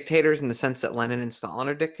mean dictators in the sense that Lenin and Stalin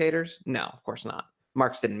are dictators? No, of course not.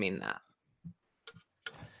 Marx didn't mean that.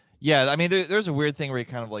 Yeah, I mean, there's a weird thing where he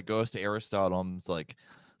kind of like goes to Aristotle and is like,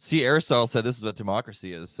 see, Aristotle said this is what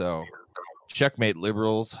democracy is, so checkmate,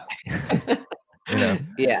 liberals. Yeah.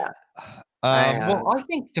 Well, I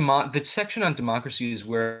think the section on democracy is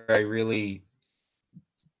where I really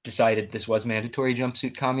decided this was mandatory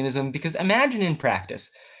jumpsuit communism, because imagine in practice,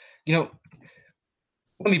 let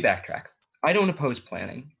me backtrack. I don't oppose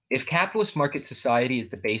planning. If capitalist market society is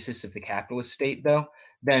the basis of the capitalist state, though,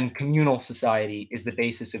 then communal society is the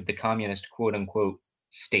basis of the communist quote unquote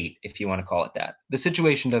state, if you want to call it that. The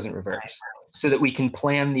situation doesn't reverse, so that we can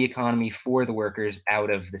plan the economy for the workers out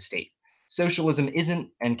of the state. Socialism isn't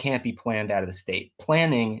and can't be planned out of the state.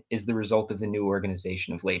 Planning is the result of the new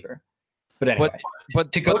organization of labor. But anyway,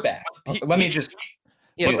 but to go back, let me just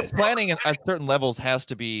do this. Planning at certain levels has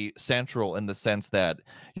to be central in the sense that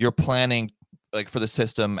you're planning like for the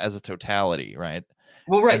system as a totality, right?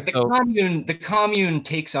 Well, right. The commune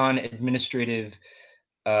takes on administrative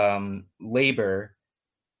labor.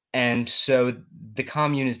 And so the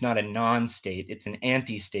commune is not a non-state, it's an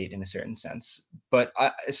anti-state in a certain sense. But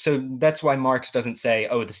so that's why Marx doesn't say,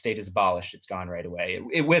 oh, the state is abolished, it's gone right away.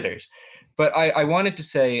 It withers. But I wanted to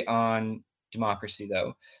say on democracy,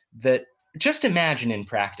 though, that just imagine in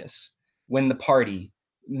practice when the party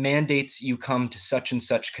mandates you come to such and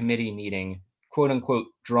such committee meeting, quote unquote,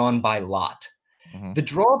 drawn by lot. Mm-hmm. The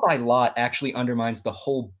draw by lot actually undermines the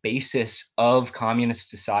whole basis of communist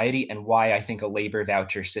society and why I think a labor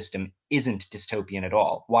voucher system isn't dystopian at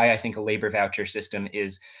all. Why I think a labor voucher system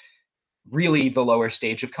is really the lower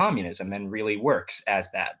stage of communism and really works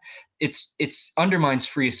as that. It's undermines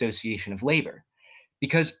free association of labor,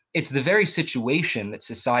 because it's the very situation that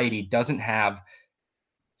society doesn't have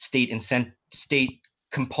state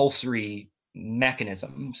compulsory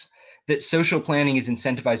mechanisms, that social planning is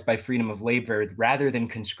incentivized by freedom of labor rather than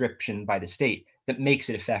conscription by the state, that makes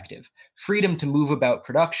it effective. Freedom to move about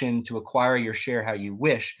production, to acquire your share how you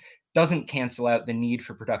wish, doesn't cancel out the need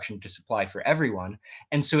for production to supply for everyone.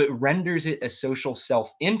 And so it renders it a social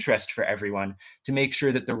self-interest for everyone to make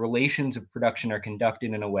sure that the relations of production are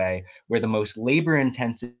conducted in a way where the most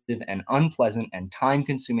labor-intensive and unpleasant and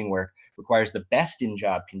time-consuming work requires the best in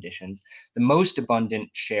job conditions, the most abundant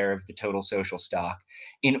share of the total social stock,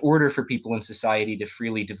 in order for people in society to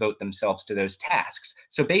freely devote themselves to those tasks.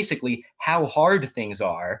 So basically, how hard things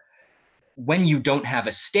are when you don't have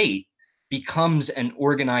a state becomes an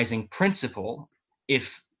organizing principle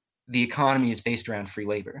if the economy is based around free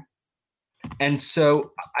labor. And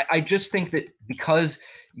so I just think that because,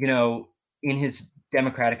 in his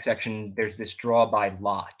democratic section, there's this draw by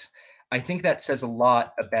lot. I think that says a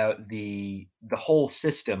lot about the whole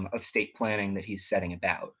system of state planning that he's setting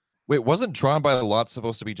about. Wait, wasn't drawn by the lot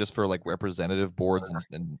supposed to be just for like representative boards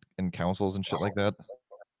and councils and shit like that?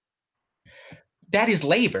 That is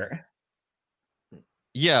labor.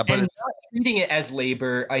 Yeah, but not treating it as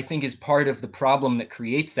labor, I think, is part of the problem that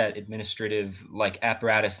creates that administrative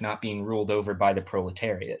apparatus not being ruled over by the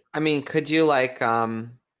proletariat. I mean, could you be like,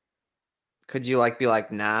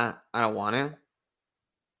 nah, I don't want to?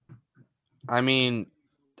 I mean,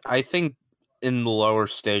 I think in the lower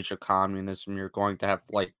stage of communism, you're going to have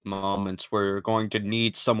moments where you're going to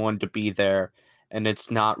need someone to be there, and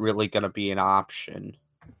it's not really going to be an option.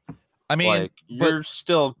 I mean, you're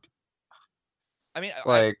still. I mean,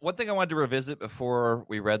 one thing I wanted to revisit before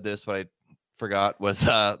we read this, but I forgot, was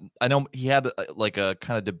I know he had a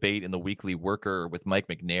kind of debate in the Weekly Worker with Mike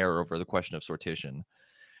McNair over the question of sortition,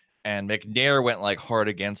 and McNair went hard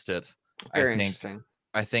against it. Very interesting.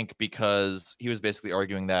 I think because he was basically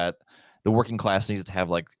arguing that the working class needs to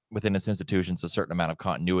have within its institutions a certain amount of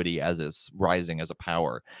continuity as it's rising as a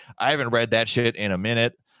power. I haven't read that shit in a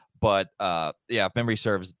minute, but if memory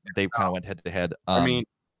serves, they kind of went head to head. I mean,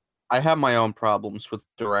 I have my own problems with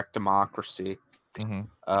direct democracy.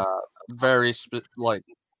 Mm-hmm. Very like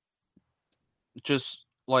just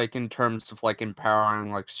like in terms of like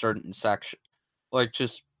empowering like certain section, like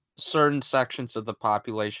just certain sections of the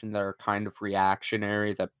population that are kind of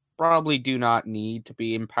reactionary that probably do not need to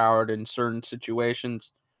be empowered in certain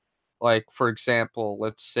situations. Like for example,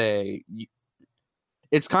 let's say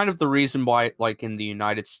it's kind of the reason why like in the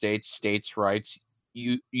United States states' rights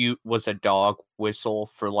you was a dog whistle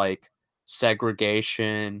for like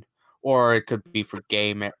segregation, or it could be for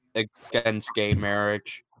against gay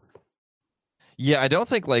marriage. Yeah, I don't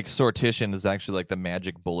think like sortition is actually like the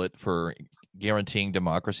magic bullet for guaranteeing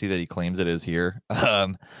democracy that he claims it is here.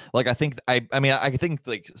 Like I think like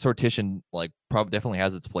sortition like probably definitely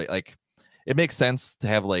has its place. Like it makes sense to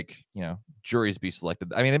have like juries be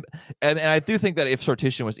selected. I mean, and I do think that if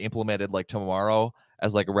sortition was implemented like tomorrow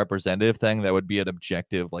as like a representative thing, that would be an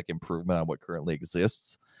objective like improvement on what currently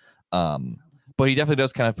exists. But he definitely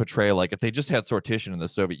does kind of portray like if they just had sortition in the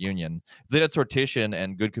Soviet Union, if they had sortition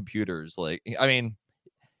and good computers, like I mean,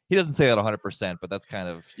 he doesn't say that 100%, but that's kind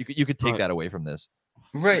of you could take Right. that away from this.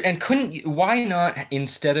 Right, and why not,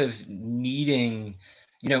 instead of needing,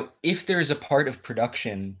 if there's a part of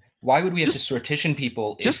production, why would we have to sortition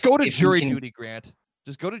people? Just go to if jury duty, Grant.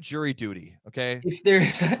 Just go to jury duty, okay? If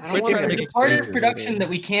there's don't trying to if make there's a it part of clear. production that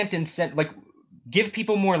we can't incent, like give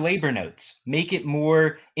people more labor notes, make it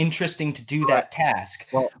more interesting to do that task.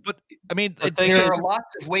 Well, But I mean, There are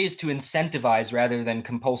lots of ways to incentivize rather than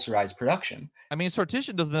compulsorize production. I mean,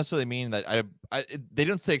 sortition doesn't necessarily mean that they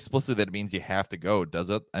don't say explicitly that it means you have to go, does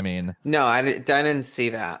it? I mean, No, I didn't see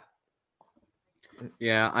that.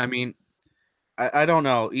 yeah, I mean, I don't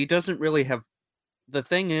know. He doesn't really have. The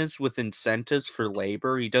thing is, with incentives for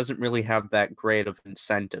labor, he doesn't really have that great of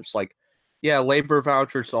incentives. Like, yeah, labor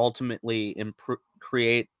vouchers ultimately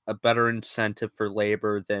create a better incentive for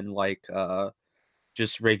labor than like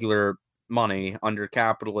just regular money under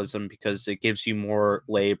capitalism, because it gives you more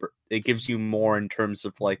labor. It gives you more in terms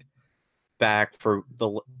of like back for the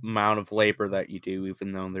amount of labor that you do,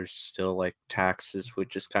 even though there's still like taxes,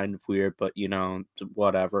 which is kind of weird, but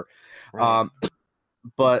whatever. Right.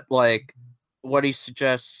 But like what he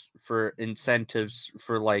suggests for incentives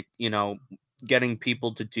for like, getting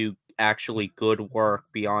people to do actually good work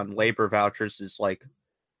beyond labor vouchers is like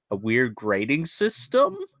a weird grading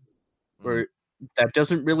system where that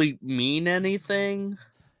doesn't really mean anything.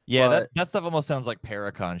 yeah, But that stuff almost sounds like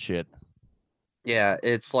Paracon shit. yeah,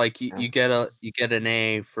 it's like you get an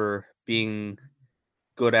A for being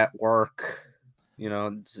good at work.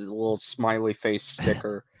 It's a little smiley face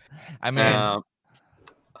sticker. I mean,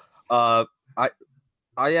 I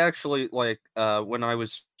I actually like when I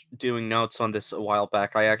was doing notes on this a while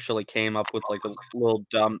back, I actually came up with like a little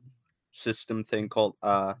dumb system thing called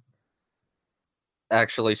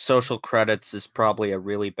actually social credits is probably a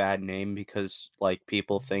really bad name because like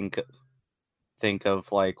people think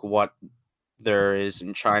of like what there is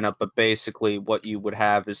in China, but basically what you would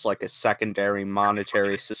have is like a secondary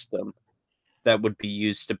monetary system that would be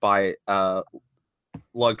used to buy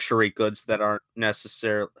luxury goods that aren't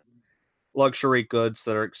necessarily luxury goods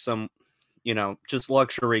that are just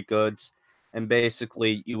luxury goods. And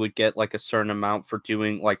basically you would get like a certain amount for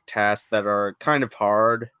doing like tasks that are kind of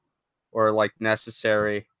hard or like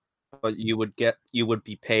necessary, but you would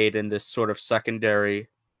be paid in this sort of secondary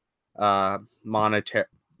monetary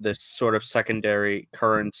this sort of secondary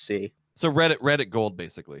currency. so Reddit gold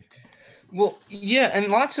basically. Well, yeah, and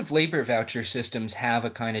lots of labor voucher systems have a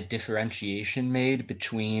kind of differentiation made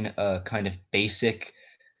between a kind of basic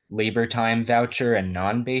labor time voucher and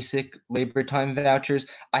non-basic labor time vouchers.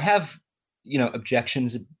 I have,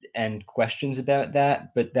 objections and questions about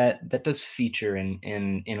that, but that does feature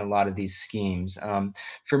in a lot of these schemes.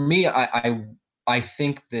 For me, I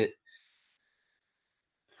think that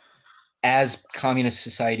as communist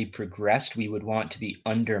society progressed, we would want to be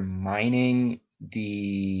undermining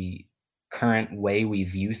the current way we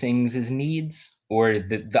view things as needs, or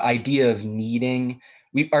the idea of needing.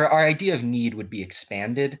 Our idea of need would be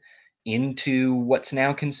expanded into what's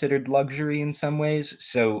now considered luxury in some ways.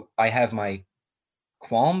 So I have my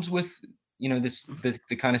qualms with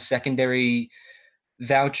the kind of secondary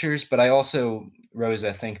vouchers, but I also,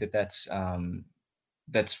 Rosa, think that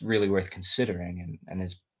that's really worth considering and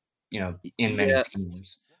is in many Yeah.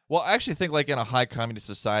 schemes. Well, I actually think like in a high communist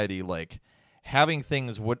society, like having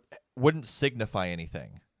things wouldn't signify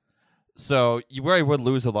anything. So you really would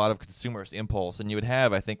lose a lot of consumerist impulse, and you would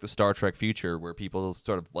have, I think, the Star Trek future where people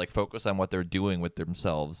sort of like focus on what they're doing with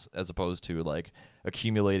themselves as opposed to like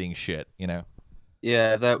accumulating shit,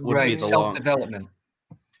 Yeah, that would be the self-development.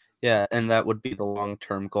 Yeah, and that would be the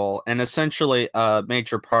long-term goal. And essentially a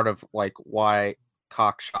major part of like why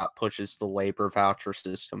Cockshot pushes the labor voucher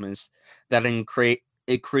system is that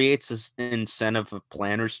it creates this incentive of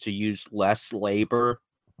planners to use less labor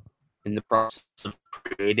in the process of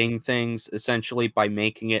creating things, essentially by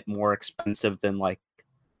making it more expensive than like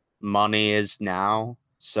money is now.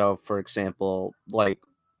 So, for example, like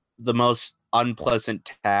the most unpleasant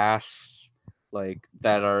tasks, like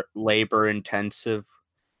that are labor intensive,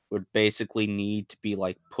 would basically need to be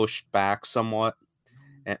like pushed back somewhat,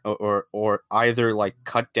 or either like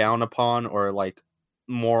cut down upon or like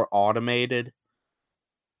more automated,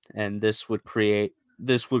 and this would create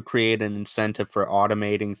an incentive for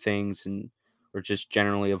automating things and or just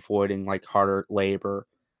generally avoiding like harder labor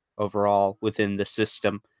overall within the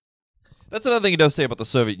system. That's another thing he does say about the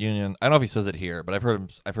Soviet Union. I don't know if he says it here, but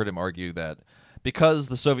I've heard him argue that because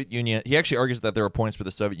the Soviet Union, he actually argues that there were points where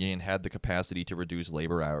the Soviet Union had the capacity to reduce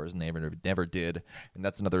labor hours, and they never did, and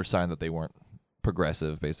that's another sign that they weren't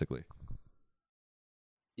progressive, basically.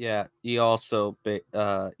 Yeah, he also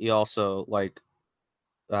like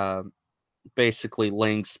basically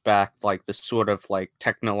links back like the sort of like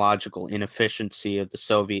technological inefficiency of the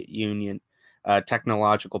Soviet Union,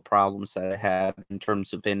 technological problems that it had in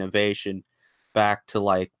terms of innovation, back to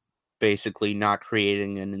like basically not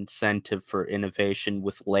creating an incentive for innovation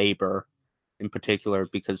with labor in particular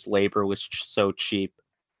because labor was so cheap.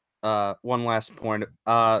 One last point.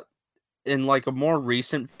 In like a more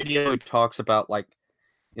recent video, it talks about like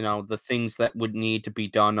the things that would need to be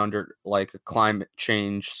done under like a climate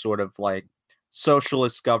change sort of like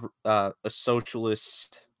a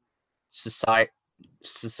socialist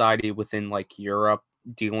society within like Europe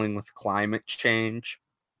dealing with climate change,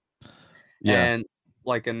 and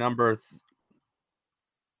like a number of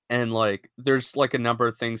and like there's like a number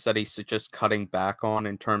of things that he's just cutting back on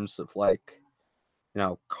in terms of like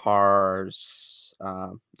cars,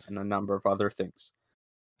 and a number of other things.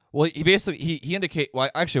 Well, he basically he indicate. Well,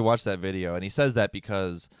 I actually watched that video, and he says that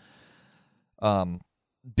because,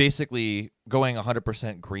 basically going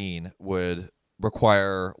 100% green would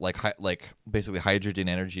require like basically hydrogen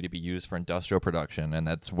energy to be used for industrial production, and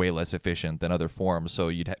that's way less efficient than other forms. So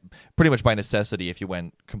you'd pretty much by necessity, if you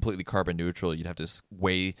went completely carbon neutral, you'd have to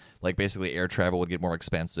like basically air travel would get more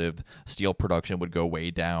expensive, steel production would go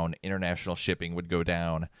way down, international shipping would go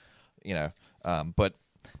down, but.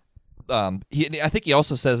 I think he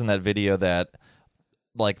also says in that video that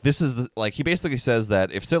like this is he basically says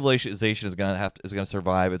that if civilization is gonna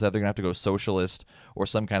survive, it's either gonna have to go socialist or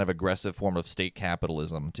some kind of aggressive form of state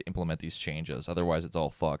capitalism to implement these changes. Otherwise, it's all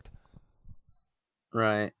fucked.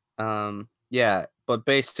 Right. Yeah, but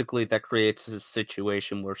basically that creates a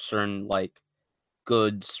situation where certain like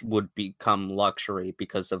goods would become luxury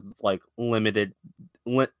because of like the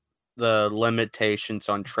limitations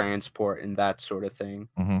on transport and that sort of thing.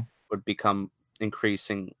 Mm-hmm. Would become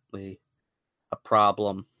increasingly a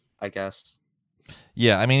problem, I guess.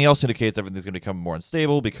 Yeah, I mean, he also indicates everything's going to become more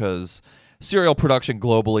unstable because cereal production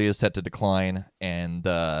globally is set to decline, and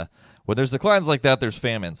when there's declines like that, there's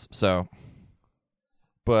famines. So,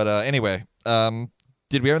 but anyway,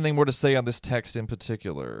 did we have anything more to say on this text in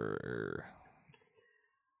particular?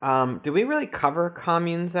 Did we really cover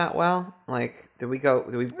communes that well? Like, I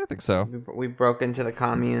think so. We broke into the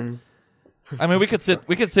commune. I mean, we could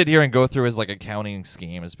sit here and go through his like accounting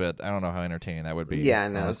schemes, but I don't know how entertaining that would be. Yeah,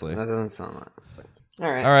 no, honestly. That doesn't sound like.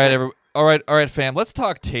 All right, fam. Let's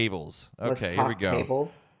talk tables. Okay, here we go.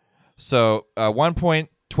 Tables. So,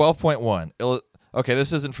 1.12.1. Okay,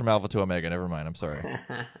 this isn't from Alpha to Omega. Never mind. I'm sorry.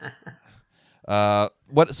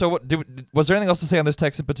 Was there anything else to say on this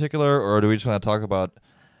text in particular, or do we just want to talk about?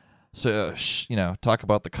 Talk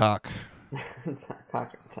about the cock.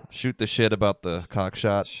 Shoot the shit about the cock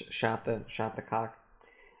shot. Shot the cock.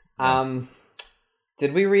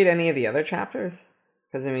 Did we read any of the other chapters?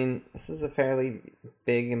 Because I mean, this is a fairly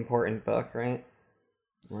big, important book, right?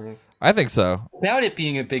 I think so. About it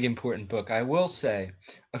being a big, important book, I will say,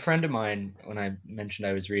 a friend of mine, when I mentioned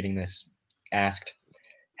I was reading this, asked,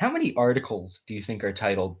 "How many articles do you think are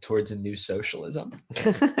titled "Towards a New Socialism"?"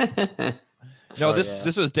 No,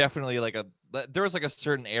 this was definitely like there was like a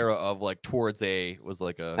certain era of like towards a was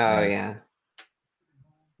like a. Oh yeah.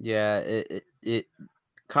 Yeah, it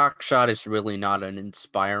Cockshot is really not an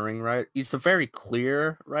inspiring writer. He's a very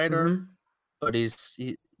clear writer, but he's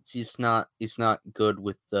not good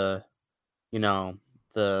with the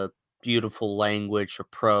the beautiful language or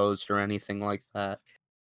prose or anything like that.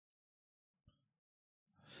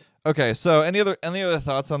 Okay, so any other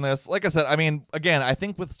thoughts on this? Like I said, I mean, again, I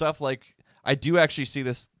think with stuff like I do actually see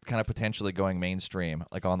this kind of potentially going mainstream,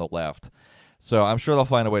 like on the left. So I'm sure they'll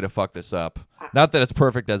find a way to fuck this up. Not that it's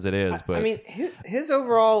perfect as it is, but I mean, his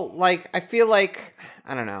overall, like, I feel like,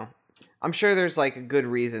 I don't know. I'm sure there's like good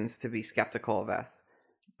reasons to be skeptical of this,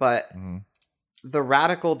 but the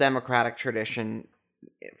radical democratic tradition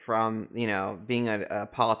from, you know, being a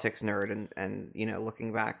politics nerd and, you know,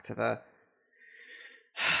 looking back to the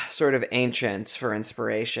sort of ancients for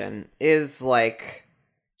inspiration is like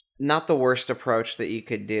not the worst approach that you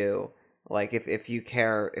could do. Like if you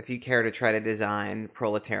care to try to design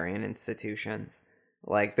proletarian institutions,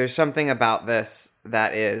 like there's something about this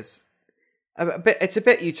that is it's a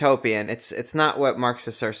bit utopian. It's not what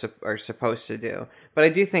Marxists are supposed to do, but I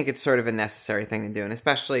do think it's sort of a necessary thing to do, and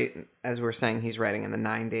especially as we're saying, he's writing in the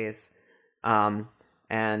 90s,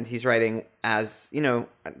 and he's writing as, you know,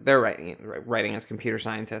 they're writing as computer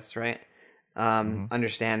scientists, right?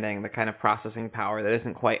 Understanding the kind of processing power that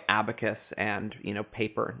isn't quite abacus and, you know,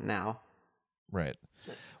 paper now. Right.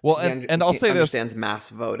 Well, and I'll say this: understands mass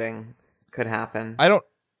voting could happen. I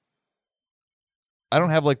don't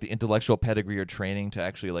have like the intellectual pedigree or training to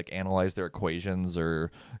actually like analyze their equations or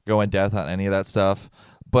go in depth on any of that stuff.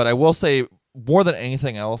 But I will say, more than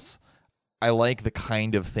anything else, I like the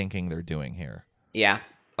kind of thinking they're doing here. Yeah.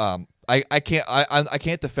 I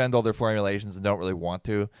can't defend all their formulations and don't really want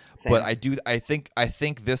to. Same. But I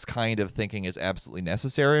think this kind of thinking is absolutely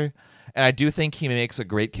necessary. And I do think he makes a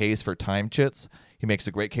great case for time chits. He makes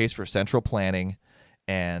a great case for central planning,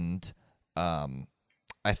 and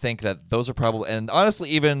I think that those are probably, and honestly,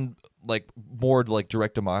 even like more like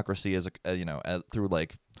direct democracy as a you know, through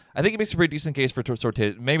like, I think it makes a pretty decent case for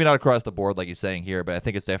sorted. Maybe not across the board like he's saying here, but I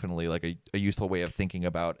think it's definitely like a useful way of thinking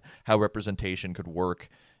about how representation could work,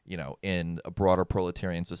 you know, in a broader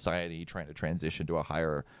proletarian society trying to transition to a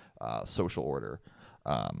higher social order.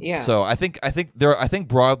 So I think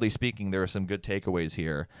broadly speaking, there are some good takeaways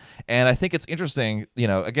here, and I think it's interesting. You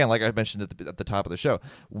know, again, like I mentioned at the top of the show,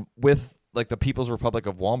 with like the People's Republic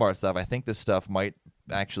of Walmart stuff, I think this stuff might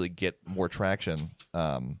actually get more traction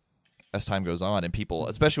as time goes on, and people,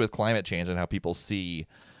 especially with climate change and how people see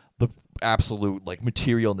the absolute like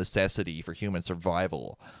material necessity for human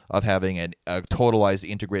survival of having a totalized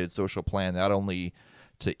integrated social plan, not only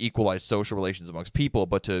to equalize social relations amongst people,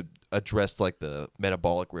 but to address like the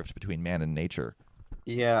metabolic rifts between man and nature.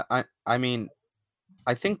 Yeah, I mean,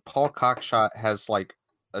 I think Paul Cockshott has like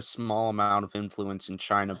a small amount of influence in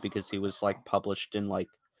China because he was like published in like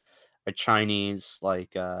a Chinese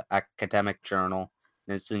like academic journal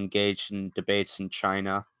and is engaged in debates in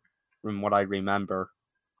China from what I remember.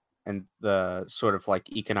 And the sort of like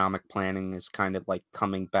economic planning is kind of like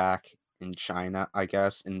coming back in China, I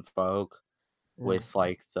guess, in vogue, with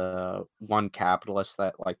like the one capitalist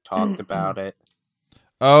that like talked about it.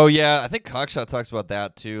 Oh yeah, I think Cockshott talks about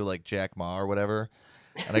that too, like Jack Ma or whatever.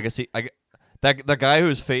 And I guess that the guy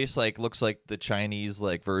whose face like looks like the Chinese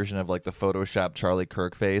like version of like the Photoshop Charlie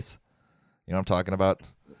Kirk face. You know what I'm talking about?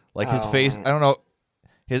 Like his face, I don't know.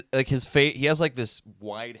 His face, he has like this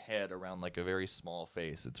wide head around like a very small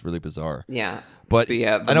face. It's really bizarre. Yeah, but the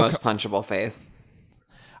most punchable face.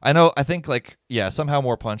 I think like, yeah, somehow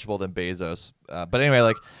more punchable than Bezos. But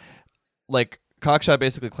anyway, like Cockshott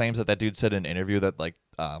basically claims that dude said in an interview that like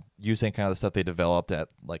using kind of the stuff they developed at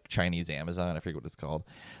like Chinese Amazon, I forget what it's called,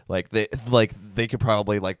 like they could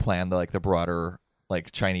probably like plan the broader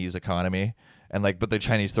like Chinese economy. And like, but the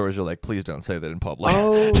Chinese stores are like, please don't say that in public.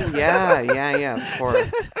 Oh yeah, of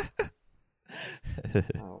course.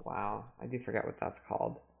 Oh wow, I do forget what that's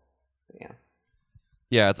called.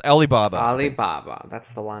 Yeah, it's Alibaba. Alibaba,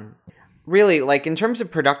 that's the one. Really, like in terms of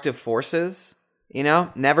productive forces, you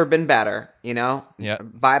know, never been better. You know,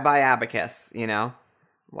 bye abacus. You know,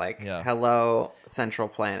 like hello central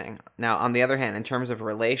planning. Now, on the other hand, in terms of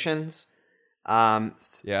relations,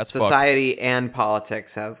 society and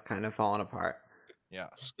politics have kind of fallen apart. Yeah,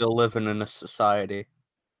 still living in a society.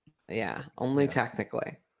 Yeah, only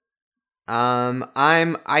technically.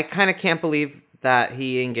 I kind of can't believe that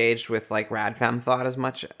he engaged with like Radfem thought as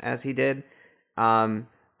much as he did.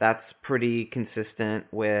 That's pretty consistent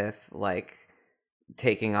with like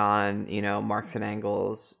taking on, you know, Marx and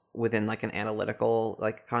Engels within like an analytical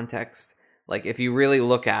like context. Like if you really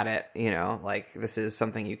look at it, you know, like this is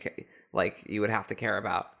something you would have to care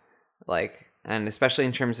about, like, and especially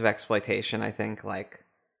in terms of exploitation. I think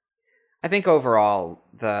overall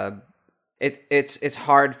it's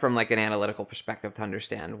hard from like an analytical perspective to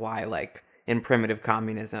understand why, like in primitive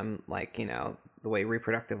communism, like, you know, the way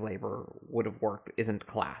reproductive labor would have worked isn't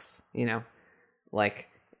class, you know, like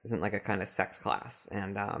isn't like a kind of sex class.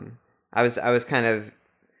 And I was kind of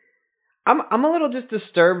I'm a little just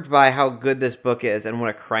disturbed by how good this book is and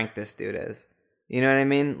what a crank this dude is. You know what I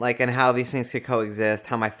mean? Like, and how these things could coexist,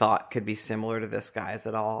 how my thought could be similar to this guy's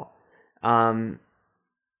at all. You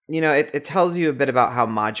know, it tells you a bit about how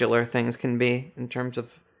modular things can be in terms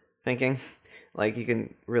of thinking. Like you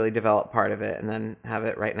can really develop part of it and then have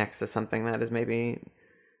it right next to something that is maybe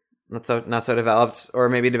not so developed, or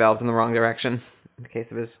maybe developed in the wrong direction. In the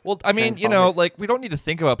case of his, Well, I mean, trans politics. like we don't need to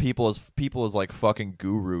think about people as like fucking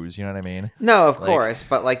gurus. You know what I mean? No, of Like- course,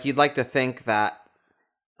 but like you'd like to think that.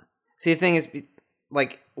 See, the thing is,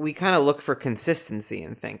 like we kind of look for consistency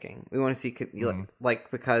in thinking. We want to see, like,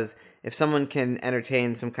 because if someone can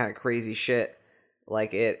entertain some kind of crazy shit,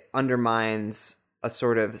 like it undermines a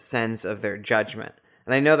sort of sense of their judgment.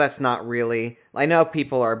 And I know that's not really. I know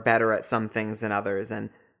people are better at some things than others, and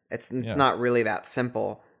it's not really that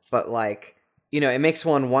simple. But like, it makes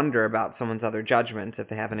one wonder about someone's other judgments if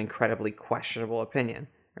they have an incredibly questionable opinion,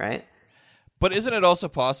 right? But isn't it also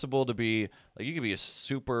possible to be like you could be a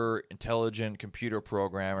super intelligent computer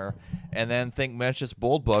programmer and then think Mencius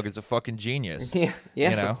Boldbug is a fucking genius? Yeah.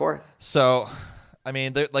 Yes, You know? of course. So, I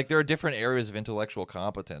mean, there are different areas of intellectual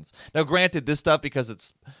competence. Now, granted, this stuff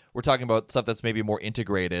because we're talking about stuff that's maybe more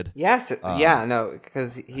integrated. Yes. No,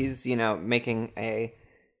 because he's making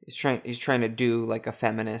he's trying to do like a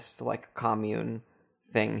feminist like commune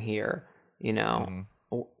thing here.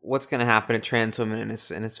 What's going to happen to trans women in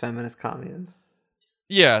his feminist communes?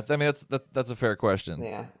 Yeah, I mean that's a fair question.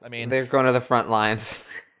 Yeah, I mean they're going to the front lines.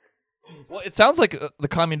 Well, it sounds like the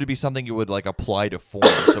commune would be something you would like apply to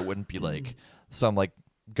form, so it wouldn't be like some like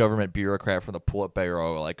government bureaucrat from the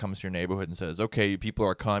Politburo like comes to your neighborhood and says, "Okay, you people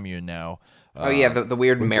are a commune now." The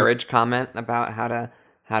weird marriage comment about how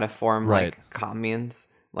to form like communes,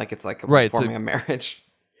 like it's like forming a marriage.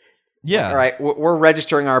 Yeah. All right, we're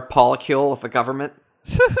registering our polycule with the government.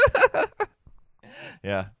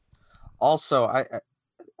 Yeah. Also,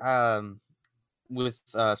 I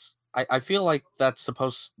feel like that's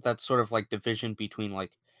sort of like division between like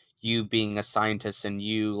you being a scientist and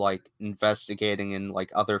you like investigating in like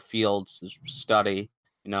other fields of study,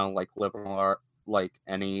 like liberal art, like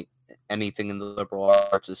anything in the liberal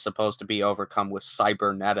arts is supposed to be overcome with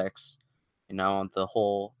cybernetics. And the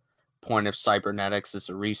whole point of cybernetics as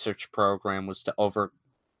a research program was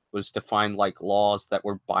to find like laws that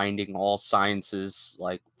were binding all sciences,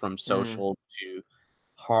 like from social to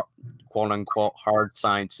hard, quote unquote hard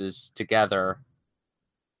sciences together.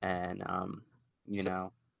 And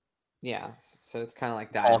Yeah, so it's kind of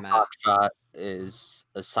like Paul Diamat. Cockshot is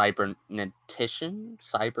a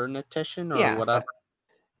cybernetician or whatever.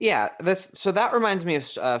 So that reminds me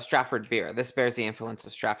of Stratford Beer. This bears the influence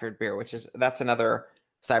of Stratford Beer, that's another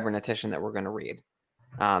cybernetician that we're going to read.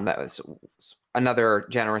 That was another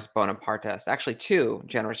generous Bonapartist. Actually, two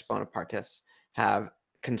generous Bonapartists have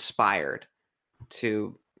conspired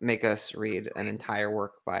to make us read an entire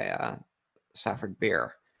work by Stratford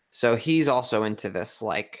Beer. So he's also into this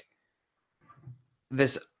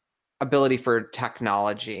this ability for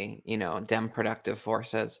technology, dem productive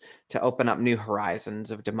forces to open up new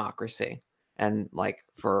horizons of democracy, and like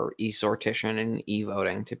for e-sortition and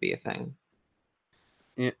e-voting to be a thing.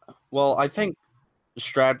 Yeah. Well, I think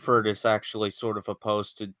Stratford is actually sort of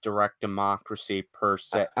opposed to direct democracy per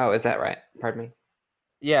se. Is that right? Pardon me.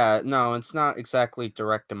 Yeah, no, it's not exactly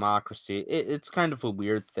direct democracy. It's kind of a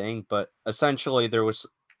weird thing, but essentially there was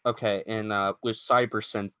with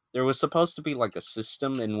CyberSynth, there was supposed to be like a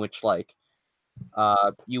system in which like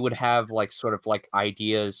you would have like sort of like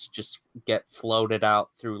ideas just get floated out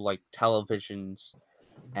through like televisions,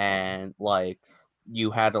 and like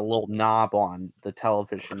you had a little knob on the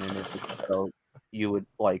television, and you would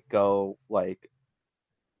like go like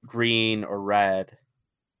green or red,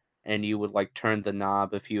 and you would like turn the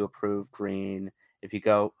knob if you approve green. If you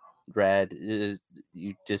go red,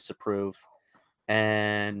 you disapprove.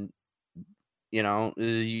 And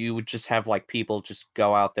you would just have like people just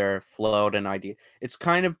go out there, float an idea. It's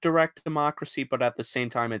kind of direct democracy, but at the same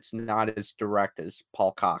time it's not as direct as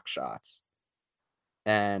Paul Cockshot's.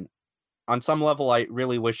 And on some level I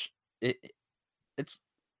really wish it's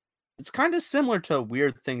kind of similar to a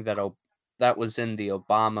weird thing that was in the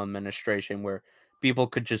Obama administration, where people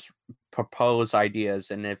could just propose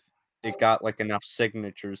ideas, and if it got like enough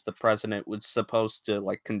signatures, the president was supposed to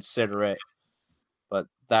like consider it, but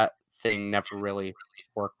that thing never really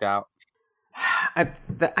worked out. I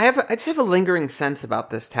just have a lingering sense about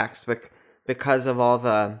this text because of all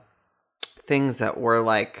the things that we're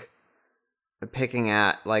like picking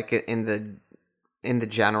at, like in the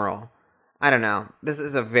general. I don't know. This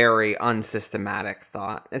is a very unsystematic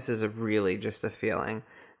thought. This is really just a feeling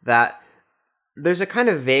that there's a kind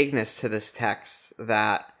of vagueness to this text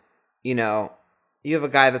that, you have a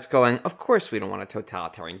guy that's going, of course we don't want a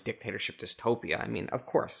totalitarian dictatorship dystopia. I mean, of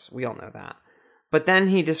course, we all know that. But then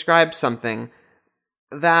he describes something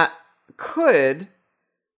that could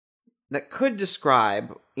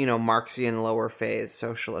describe, Marxian lower phase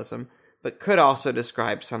socialism, but could also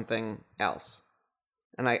describe something else.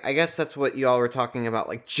 And I guess that's what you all were talking about,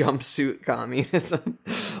 like jumpsuit communism,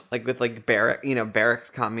 like with like barracks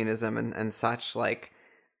communism and such. Like,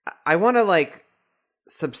 I want to like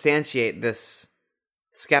substantiate this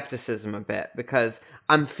skepticism a bit because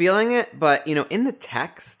I'm feeling it, but in the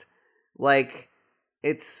text, like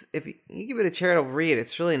it's, if you give it a charitable read,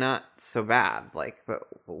 it's really not so bad. Like, but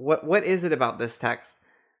what is it about this text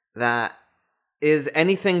that is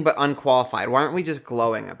anything but unqualified? Why aren't we just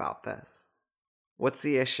glowing about this? What's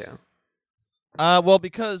the issue? Well,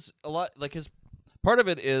 because a lot, like his part of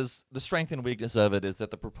it is the strength and weakness of it is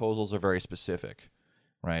that the proposals are very specific,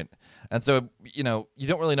 right? And so you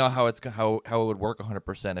don't really know how it would work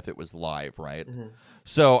 100% if it was live, right? Mm-hmm.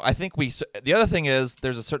 So I think the other thing is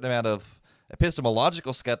there's a certain amount of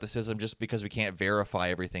epistemological skepticism just because we can't verify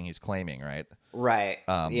everything he's claiming, right? Right.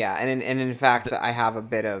 Yeah, and in fact, I have a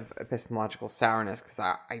bit of epistemological sourness because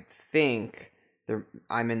I think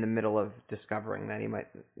I'm in the middle of discovering that he might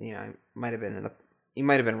have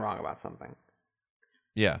been wrong about something.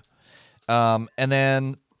 Yeah. And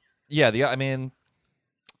then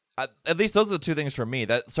at least those are the two things for me.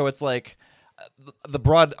 So it's like the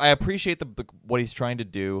broad. I appreciate what he's trying to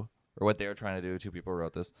do or what they're trying to do. Two people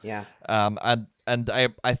wrote this. Yes. And I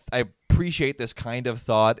appreciate this kind of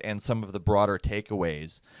thought and some of the broader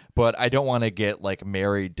takeaways, but I don't want to get like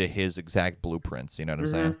married to his exact blueprints. You know what I'm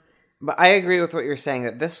saying? But I agree with what you're saying,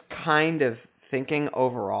 that this kind of thinking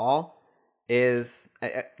overall is...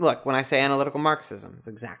 Look, when I say analytical Marxism, it's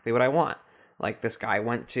exactly what I want. Like, this guy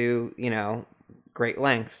went to, great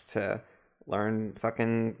lengths to learn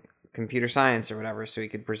fucking computer science or whatever so he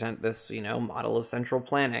could present this, model of central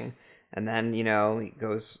planning. And then, he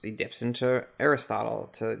dips into Aristotle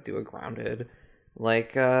to do a grounded,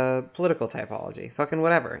 political typology. Fucking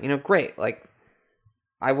whatever. Great. Like...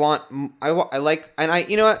 I like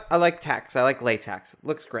text. I like latex. It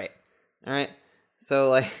looks great. All right.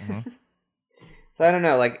 So so I don't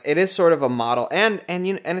know. Like, it is sort of a model, and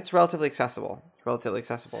it's relatively accessible. It's relatively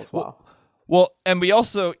accessible as well. Well, and we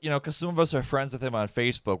also, because some of us are friends with him on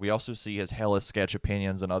Facebook, we also see his hella sketch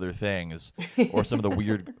opinions and other things, or some of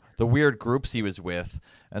the weird groups he was with,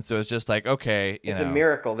 and so it's just like, okay, it's a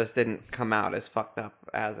miracle this didn't come out as fucked up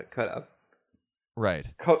as it could have. Right.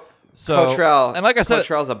 So, Cottrell, and like I said,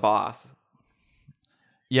 Cottrell's a boss.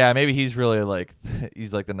 Yeah, maybe he's really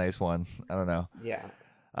he's like the nice one. I don't know. Yeah.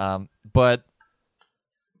 But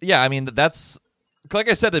yeah, I mean that's like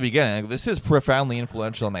I said at the beginning. This is profoundly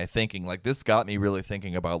influential in my thinking. Like this got me really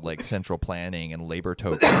thinking about like central planning and labor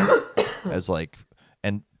tokens as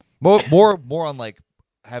and more on like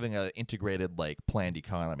having an integrated like planned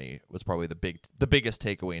economy was probably the biggest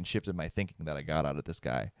takeaway and shift in my thinking that I got out of this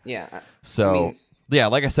guy. Yeah. So. Yeah,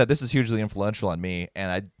 like I said, this is hugely influential on me,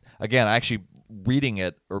 and I actually reading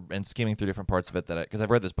it and skimming through different parts of it because I've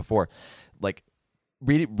read this before, like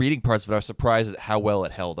reading parts of it, I was surprised at how well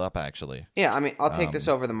it held up. Actually, yeah, I mean, I'll take this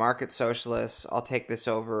over the market socialists. I'll take this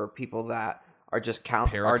over people that are just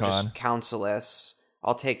councilists.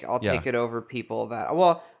 I'll take it over people that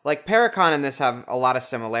like Paracon and this have a lot of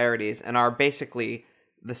similarities and are basically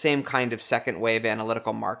the same kind of second wave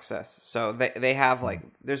analytical Marxists. So they have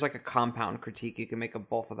there's like a compound critique you can make of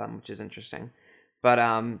both of them, which is interesting. But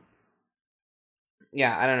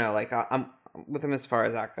yeah, I don't know. Like I'm with him as far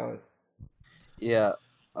as that goes. Yeah,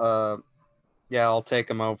 I'll take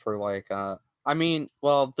him over. I mean,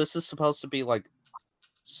 well, this is supposed to be like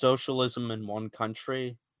socialism in one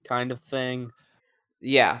country kind of thing.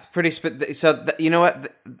 Yeah, it's pretty. You know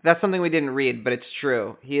what? That's something we didn't read, but it's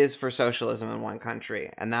true. He is for socialism in one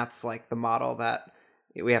country, and that's like the model that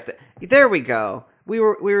we have to. There we go. We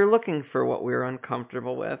were looking for what we were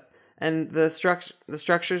uncomfortable with, and the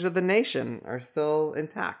structures of the nation are still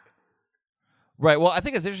intact. Right. Well, I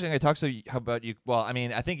think it's interesting. I talk about you. Well, I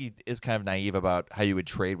mean, I think he is kind of naive about how you would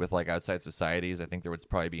trade with like outside societies. I think there would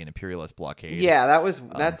probably be an imperialist blockade. Yeah,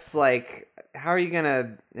 that's like, how are you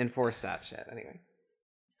gonna enforce that shit anyway?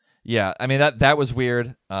 Yeah, I mean that was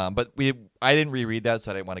weird. But I didn't reread that,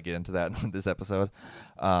 so I didn't want to get into that in this episode.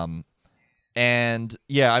 And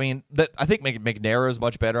yeah, I mean I think McNair is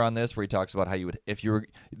much better on this, where he talks about how you would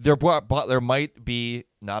there might be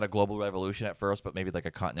not a global revolution at first, but maybe like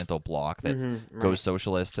a continental bloc that goes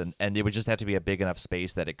socialist, and it would just have to be a big enough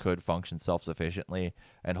space that it could function self-sufficiently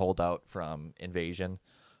and hold out from invasion.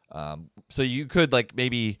 So you could like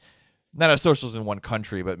maybe. Not a socialism in one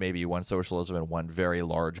country, but maybe one socialism in one very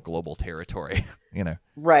large global territory,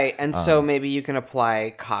 Right, and so maybe you can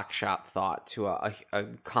apply cockshot thought to a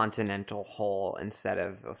continental whole instead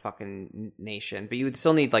of a fucking nation, but you would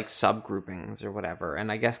still need like subgroupings or whatever,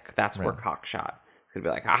 and I guess that's where cockshot It's gonna be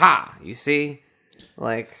like, haha, you see,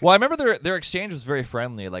 like, Well, I remember their exchange was very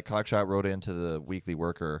friendly. Like Cockshot wrote into the Weekly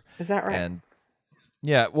Worker, is that right? and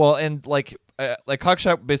yeah, well, and like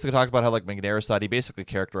Cockshot basically talked about how like McNair's thought he basically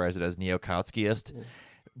characterized it as neo-Kautskyist,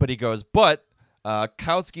 but he goes, but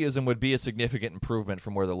Kautskyism would be a significant improvement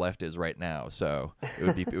from where the left is right now. So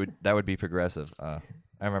that would be progressive. I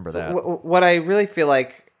remember that. What I really feel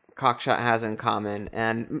like Cockshot has in common,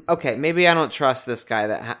 and okay, maybe I don't trust this guy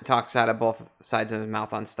that talks out of both sides of his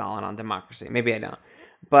mouth on Stalin, on democracy. Maybe I don't,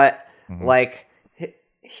 but like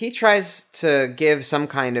he tries to give some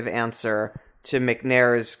kind of answer to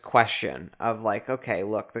McNair's question of like, okay,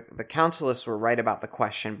 look, the councilists were right about the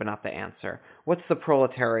question, but not the answer. What's the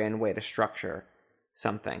proletarian way to structure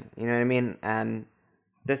something? You know what I mean? And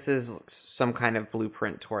this is some kind of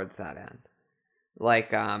blueprint towards that end.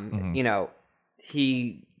 Like, you know,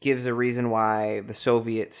 he gives a reason why the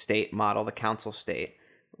Soviet state model, the council state,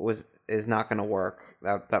 is not going to work.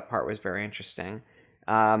 That part was very interesting.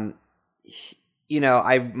 You know,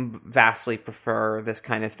 I vastly prefer this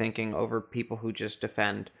kind of thinking over people who just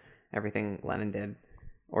defend everything Lenin did,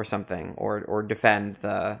 or something, or defend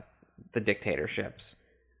the dictatorships.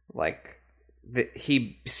 Like,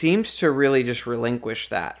 he seems to really just relinquish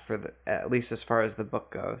that for at least as far as the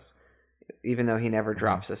book goes, even though he never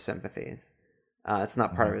drops his sympathies. It's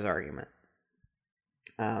not part of his argument.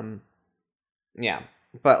 Yeah,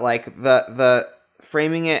 but like the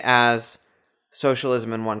framing it as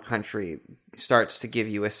socialism in one country starts to give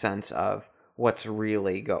you a sense of what's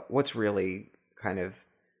really kind of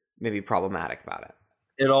maybe problematic about it.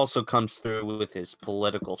 It also comes through with his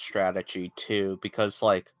political strategy too, because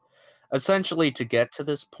like essentially to get to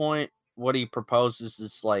this point, what he proposes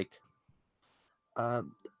is like a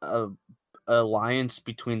alliance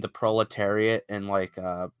between the proletariat and like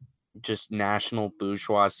just national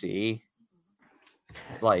bourgeoisie,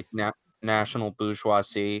 like national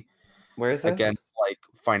bourgeoisie Where is this? against like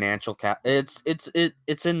financial it's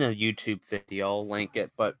in a YouTube video, I'll link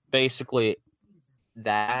it, but basically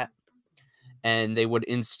that, and they would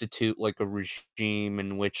institute like a regime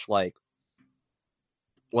in which like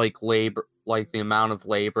labor, like the amount of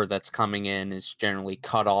labor that's coming in is generally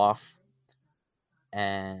cut off,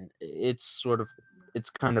 and it's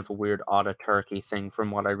kind of a weird autarky thing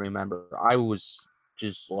from what I remember. I was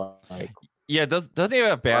just like, Yeah, doesn't he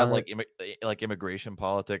have bad What? like immigration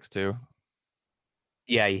politics too?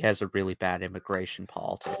 yeah, he has a really bad immigration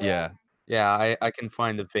politics. Yeah. Yeah, I can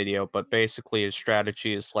find the video, but basically his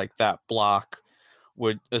strategy is like that bloc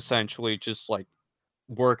would essentially just like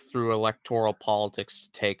work through electoral politics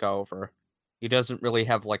to take over. He doesn't really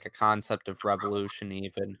have like a concept of revolution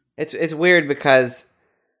even. It's weird because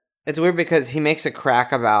he makes a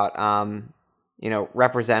crack about you know,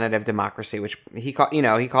 representative democracy, which he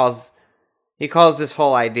calls this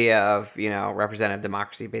whole idea of, you know, representative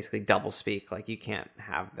democracy basically double speak. Like, you can't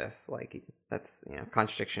have this. Like, that's, you know,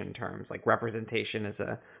 contradiction in terms. Like, representation is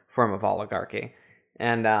a form of oligarchy,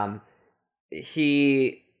 and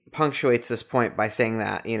he punctuates this point by saying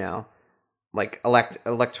that, you know, like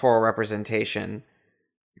electoral representation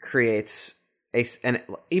creates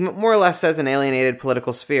even more or less says an alienated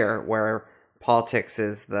political sphere where politics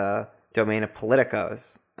is the domain of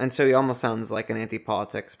politicos, and so he almost sounds like an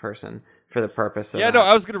anti-politics person for the purpose of Yeah, no,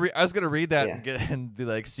 I was gonna read that Yeah. and be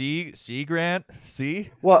like, see, Grant, see.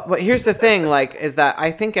 Well, but here's the thing, like, is that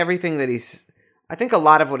I think I think a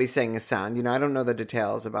lot of what he's saying is sound. You know, I don't know the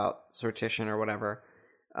details about sortition or whatever,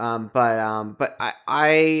 but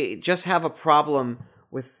I just have a problem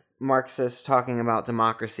with Marxists talking about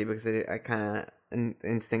democracy because I kind of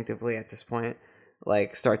instinctively at this point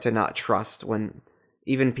like start to not trust when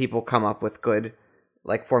even people come up with good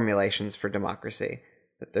like formulations for democracy.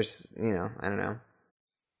 But there's, you know, I don't know.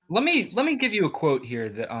 Let me give you a quote here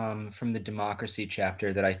that from the democracy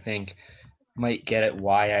chapter that I think might get at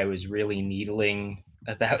why I was really needling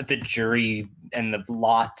about the jury and the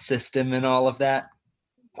lot system and all of that.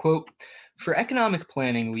 Quote, "For economic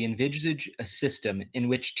planning, we envisage a system in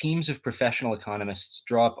which teams of professional economists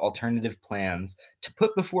draw up alternative plans to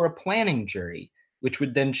put before a planning jury, which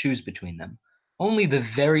would then choose between them. Only the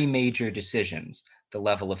very major decisions, the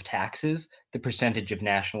level of taxes, the percentage of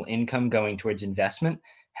national income going towards investment,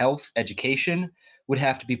 health, education, would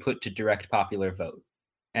have to be put to direct popular vote."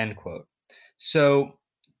 End quote. So,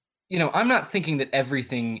 you know, I'm not thinking that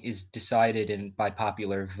everything is decided by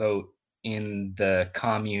popular vote in the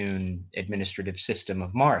commune administrative system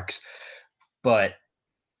of Marx, but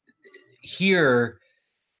here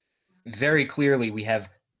very clearly we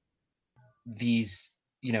have these,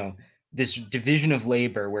 you know, this division of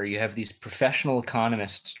labor where you have these professional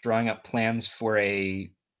economists drawing up plans for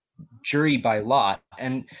a jury by lot.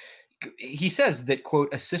 And he says that,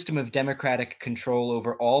 quote, a system of democratic control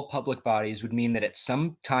over all public bodies would mean that at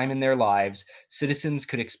some time in their lives, citizens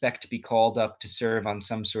could expect to be called up to serve on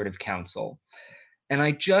some sort of council. And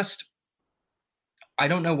I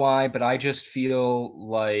don't know why, but I just feel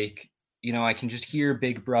like, I can just hear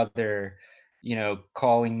Big Brother,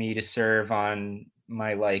 calling me to serve on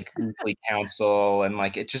my like weekly council, and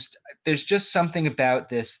like there's just something about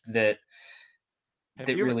this that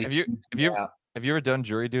really creeps me out. have you ever done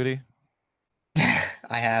jury duty?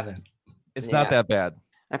 I haven't. It's Yeah. not that bad.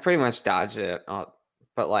 I pretty much dodged it,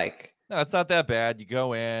 but like, No, it's not that bad. You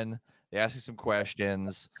go in, they ask you some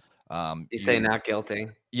questions. you say not guilty.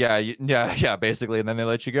 Yeah, yeah, basically, and then they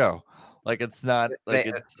let you go. Like it's not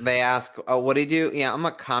like They ask, "Oh, what do you do?" Yeah, I'm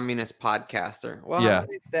a communist podcaster. Well, Yeah. how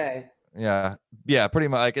do you stay? yeah, pretty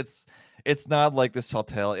much. Like it's not like this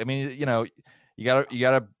hotel. I mean, you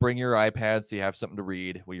gotta bring your iPad so you have something to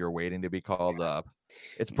read while you're waiting to be called up.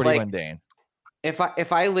 It's pretty Like, mundane.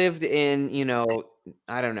 If I lived in,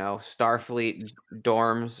 I don't know, Starfleet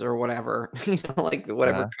dorms or whatever, like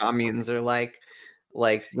whatever communes are like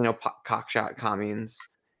cockshot communes.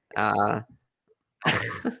 I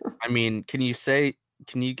mean, can you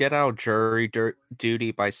get out jury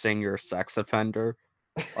duty by saying you're a sex offender?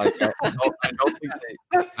 Like, I don't think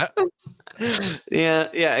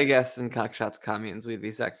yeah, I guess in cockshots communes we'd be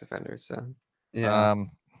sex offenders. So yeah.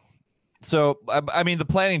 So I mean, the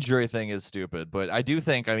planning jury thing is stupid, but I do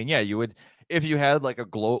think, I mean, yeah, you would, if you had like a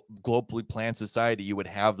globally planned society, you would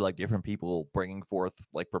have like different people bringing forth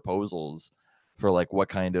like proposals for like what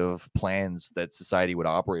kind of plans that society would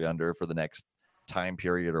operate under for the next time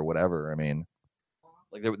period or whatever. I mean,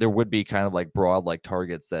 like there would be kind of like broad like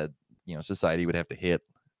targets that society would have to hit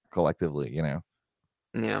collectively.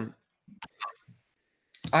 Yeah.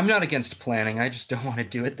 I'm not against planning. I just don't want to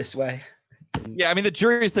do it this way. Yeah, I mean the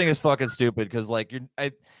juries thing is fucking stupid because like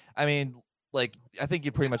I mean like I think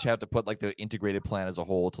you pretty much have to put like the integrated plan as a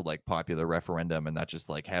whole to like popular referendum and not just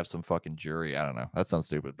like have some fucking jury. I don't know. That sounds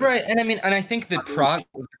stupid. But... Right, and I think that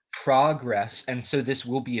progress, and so this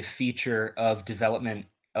will be a feature of development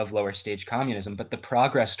of lower stage communism, but the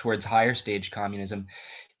progress towards higher stage communism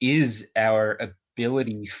is our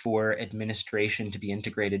ability for administration to be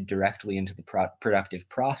integrated directly into the productive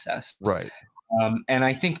process. Right. And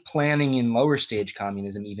I think planning in lower stage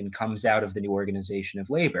communism even comes out of the new organization of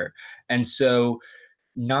labor. And so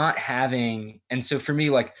for me,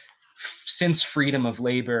 like, since freedom of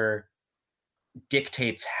labor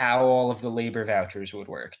dictates how all of the labor vouchers would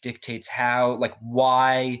work, dictates how, like,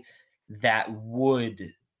 why that would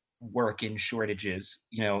work in shortages,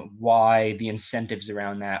 why the incentives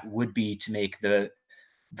around that would be to make the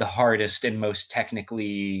hardest and most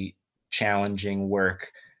technically challenging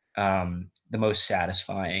work the most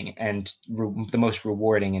satisfying and the most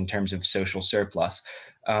rewarding in terms of social surplus.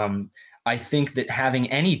 I think that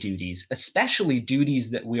having any duties, especially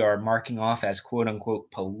duties that we are marking off as quote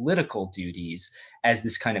unquote political duties, as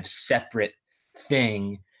this kind of separate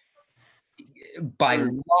thing by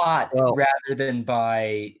lot rather than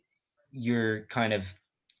by your kind of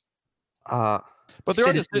but there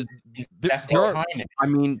are I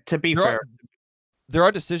mean, to be fair, there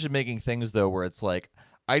are decision-making things though where it's like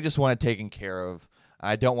I just want it taken care of.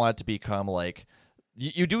 I don't want it to become like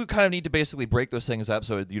you do kind of need to basically break those things up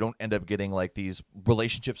so you don't end up getting like these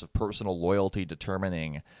relationships of personal loyalty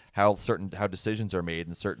determining how decisions are made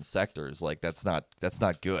in certain sectors. Like that's not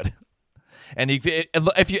good. And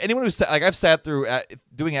anyone who's like, I've sat through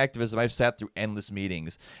doing activism, I've sat through endless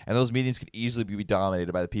meetings, and those meetings could easily be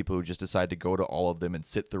dominated by the people who just decide to go to all of them and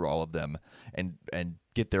sit through all of them and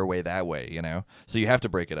get their way that way, So you have to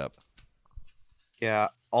break it up. Yeah.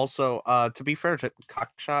 Also, to be fair to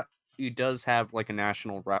Cockshot, he does have like a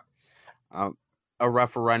national a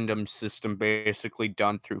referendum system basically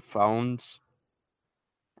done through phones,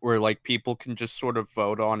 where like people can just sort of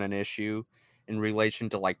vote on an issue in relation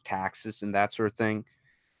to like taxes and that sort of thing,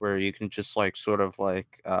 where you can just like sort of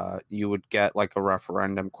like you would get like a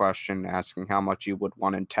referendum question asking how much you would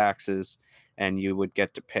want in taxes, and you would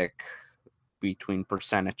get to pick between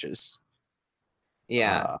percentages.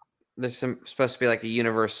 Yeah. There's supposed to be like a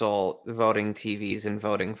universal voting TVs and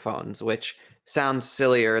voting phones, which sounds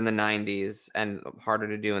sillier in the 90s and harder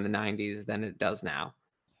to do in the 90s than it does now.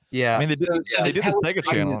 Yeah, I mean they did the Sega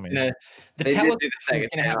channel. I mean, the television is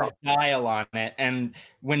gonna have a dial on it, and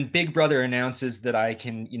when Big Brother announces that I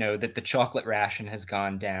can, that the chocolate ration has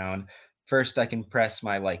gone down, first I can press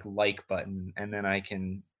my like button, and then I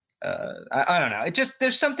can. I don't know. It just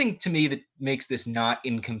there's something to me that makes this not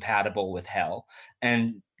incompatible with hell,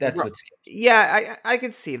 and that's what's. Yeah, I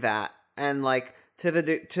could see that, and like to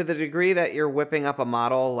the degree that you're whipping up a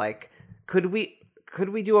model, like could we could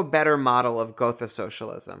we do a better model of Gotha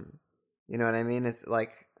socialism? You know what I mean? Is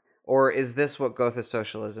like, or is this what Gotha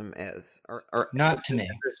socialism is? Or Not to me.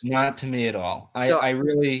 Not to me at all. So- I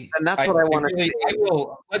really. and that's what I wanna really, see. I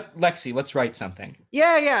will. Lexi, let's write something.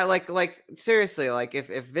 Yeah, like seriously, like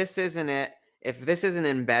if this isn't it, if this isn't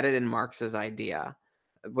embedded in Marx's idea,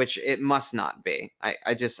 which it must not be. I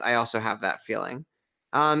also have that feeling.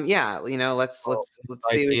 Yeah, you know, let's see.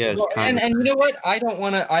 idea is Well, kind and you know what? I don't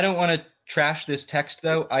want to trash this text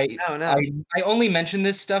though. No. I only mention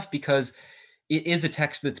this stuff because it is a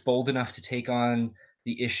text that's bold enough to take on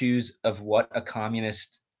the issues of what a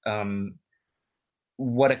communist and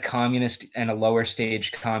a lower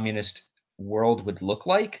stage communist world would look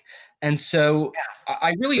like. And so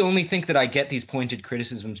I really only think that I get these pointed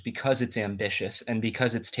criticisms because it's ambitious and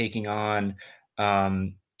because it's taking on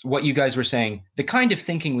what you guys were saying, the kind of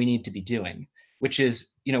thinking we need to be doing, which is,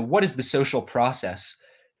 you know, what is the social process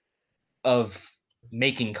of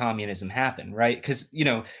making communism happen, right? Because, you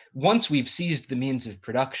know, once we've seized the means of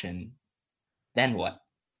production, then what?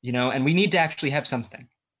 You know, and we need to actually have something.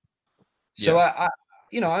 So I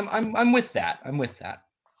you know, I'm with that. I'm with that.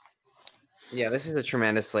 Yeah, this is a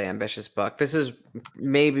tremendously ambitious book. This is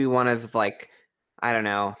maybe one of like, I don't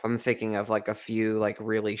know, if I'm thinking of like a few like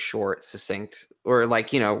really short, succinct, or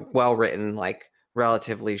like, you know, well written, like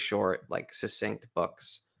relatively short, like succinct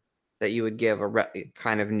books that you would give a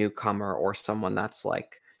kind of newcomer or someone that's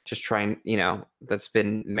like just trying, you know, that's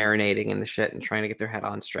been marinating in the shit and trying to get their head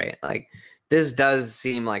on straight. Like this does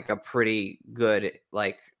seem like a pretty good,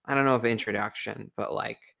 like, I don't know if introduction, but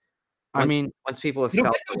like, I mean, once people have You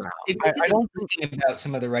know, felt around. I don't thinking about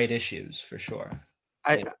some of the right issues for sure.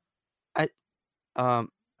 I I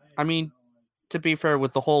mean, to be fair,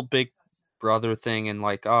 with the whole Big Brother thing and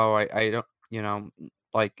like, oh, I don't, you know,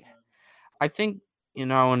 like, I think, you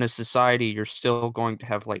know, in a society, you're still going to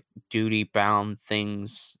have like duty bound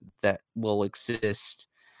things that will exist.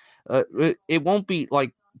 It won't be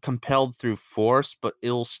like compelled through force, but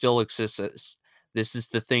it'll still exist as this is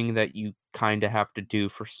the thing that you kind of have to do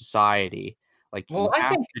for society. Like you Well, I have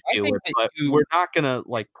think to I do think it, that but you we're not gonna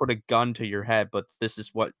like put a gun to your head. But this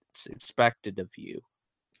is what's expected of you.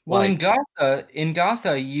 well Like, in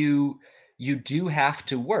Gotha you do have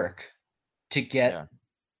to work to get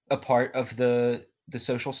a part of the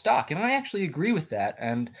social stock, and I actually agree with that.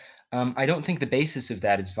 And I don't think the basis of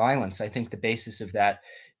that is violence. I think the basis of that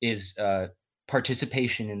is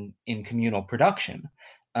participation in communal production.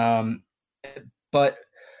 Um, but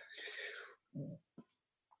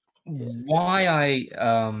why I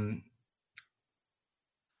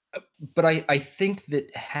think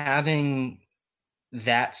that having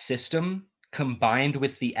that system combined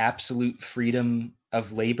with the absolute freedom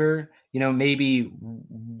of labor, you know, maybe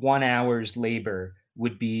 1 hour's labor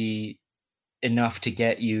would be enough to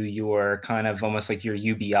get you your kind of almost like your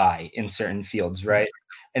UBI in certain fields, right?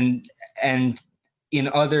 And and in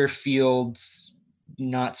other fields,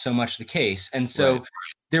 not so much the case. And so Right.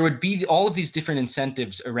 there would be all of these different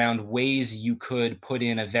incentives around ways you could put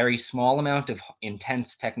in a very small amount of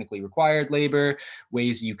intense technically required labor,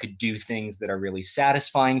 ways you could do things that are really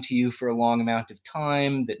satisfying to you for a long amount of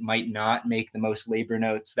time that might not make the most labor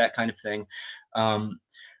notes, that kind of thing.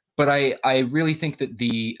 But I really think that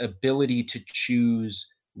the ability to choose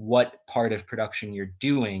what part of production you're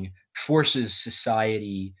doing forces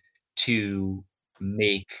society to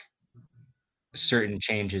make certain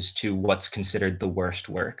changes to what's considered the worst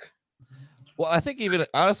work. Well, I think even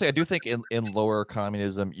honestly, I do think in lower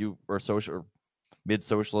communism, you or social or mid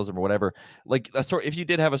socialism or whatever, like a sort if you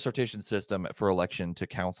did have a sortation system for election to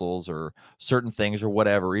councils or certain things or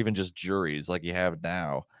whatever, even just juries like you have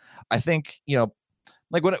now, I think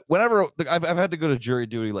like whenever like, I've had to go to jury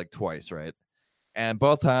duty like twice, right? And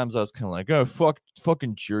both times I was kind of like, oh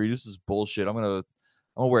fucking jury, this is bullshit. I'm gonna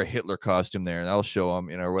wear a Hitler costume there and I'll show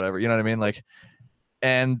them, or whatever. You know what I mean? Like,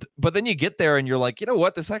 but then you get there and you're like, you know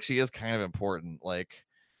what? This actually is kind of important. Like,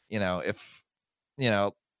 if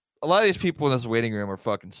a lot of these people in this waiting room are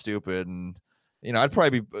fucking stupid, and I'd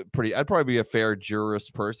probably be a fair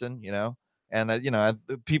jurist person, and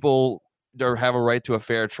that people have a right to a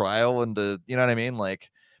fair trial, and you know what I mean?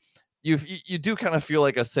 Like, you do kind of feel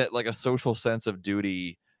like a social sense of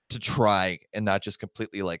duty to try and not just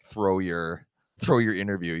completely like throw your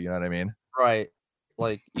interview. You know what I mean? right,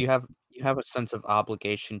 like you have a sense of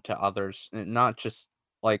obligation to others, and not just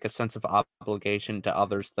like a sense of obligation to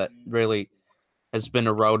others that really has been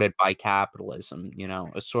eroded by capitalism.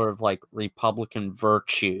 A sort of like Republican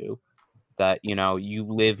virtue that you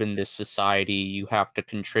live in this society, you have to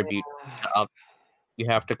contribute to you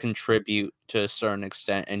have to contribute to a certain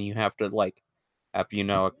extent, and you have to like have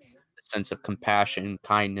a sense of compassion,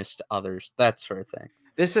 kindness to others, that sort of thing.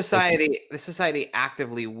 This society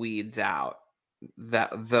actively weeds out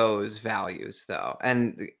those values, though,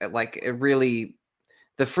 and like it really,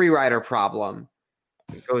 the free rider problem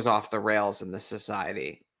goes off the rails in this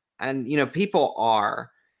society. And people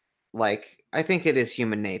are like, I think it is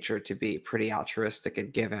human nature to be pretty altruistic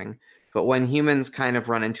and giving, but when humans kind of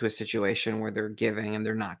run into a situation where they're giving and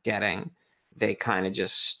they're not getting, they kind of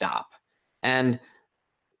just stop. And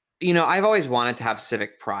I've always wanted to have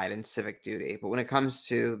civic pride and civic duty, but when it comes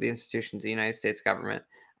to the institutions of the United States government,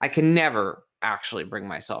 I can never actually bring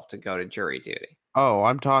myself to go to jury duty. Oh,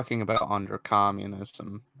 I'm talking about under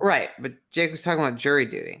communism. Right, but Jake was talking about jury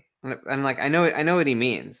duty, and like I know what he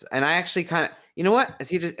means, and I actually kind of, what, as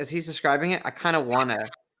he's describing it, I kind of want to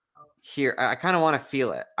hear, I kind of want to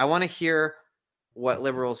feel it. I want to hear what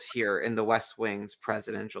liberals hear in the West Wing's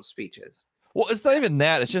presidential speeches. Well, it's not even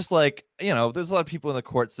that. It's just like, there's a lot of people in the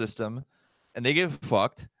court system and they get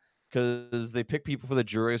fucked because they pick people for the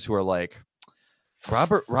juries who are like,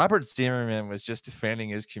 Robert Zimmerman was just defending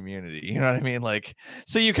his community. You know what I mean? Like,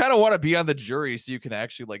 so you kind of want to be on the jury so you can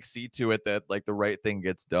actually like see to it that like the right thing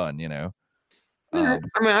gets done, I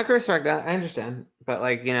mean, I can respect that. I understand. But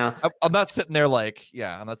like, I'm not sitting there like,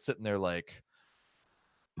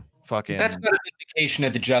 fucking. That's not an indication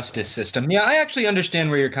of the justice system. Yeah, I actually understand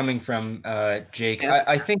where you're coming from, Jake. Yeah.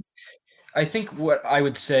 I think what I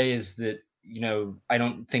would say is that, I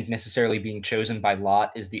don't think necessarily being chosen by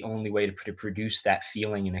lot is the only way to produce that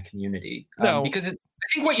feeling in a community. No. Because I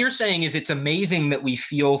think what you're saying is it's amazing that we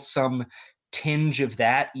feel some tinge of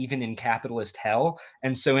that even in capitalist hell.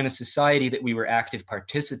 And so in a society that we were active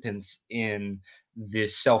participants in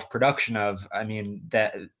this self-production of, I mean,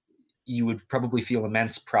 that you would probably feel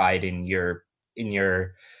immense pride in your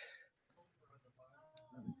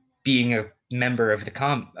being a member of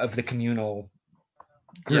the communal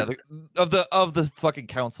group. Yeah, of the fucking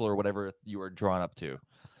council or whatever you were drawn up to.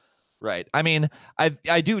 Right. I mean, I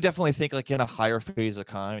do definitely think like in a higher phase of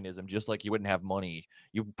communism, just like you wouldn't have money,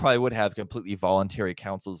 you probably would have completely voluntary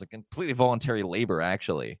councils and completely voluntary labor,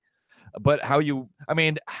 actually. But how you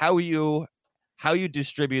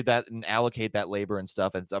distribute that and allocate that labor and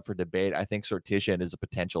stuff, and it's up for debate. I think sortition is a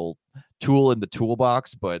potential tool in the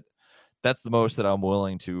toolbox, but that's the most that I'm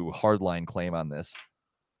willing to hardline claim on this.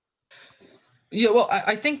 Yeah, well,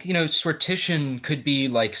 I think, sortition could be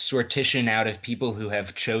like sortition out of people who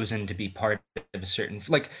have chosen to be part of a certain,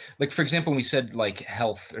 like for example, when we said like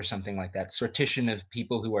health or something like that, sortition of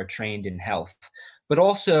people who are trained in health. But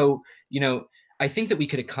also, I think that we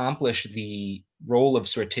could accomplish the role of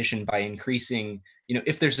sortition by increasing,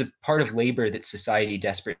 if there's a part of labor that society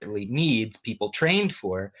desperately needs people trained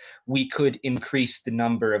for, we could increase the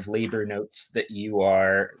number of labor notes that you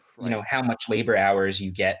are, Right. How much labor hours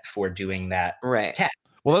you get for doing that Right. task.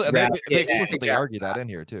 Well, Yeah, they yeah, explicitly yeah. argue that in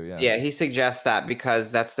here too. Yeah. Yeah, he suggests that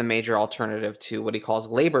because that's the major alternative to what he calls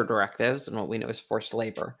labor directives and what we know is forced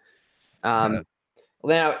labor.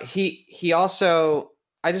 Now he also,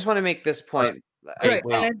 I just want to make this point. Right,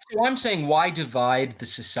 and so I'm saying, why divide the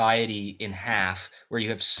society in half, where you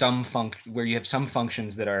have some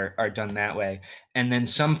functions that are done that way, and then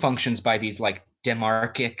some functions by these like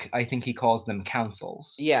demarchic, I think he calls them,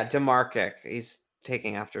 councils. Yeah, demarchic. He's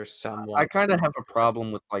taking after someone. I kind of have a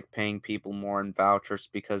problem with like paying people more in vouchers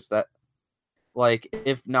because that, like,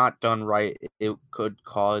 if not done right, it could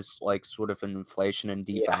cause like sort of an inflation and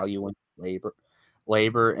devaluing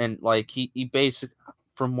labor, and like he basically,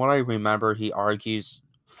 from what I remember, he argues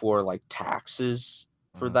for like taxes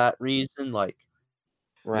for that reason, like,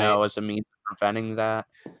 Right. as a means of preventing that.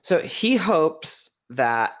 So he hopes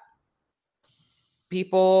that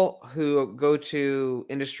people who go to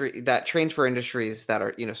industry that train for industries that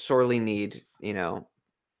are, sorely need,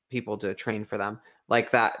 people to train for them,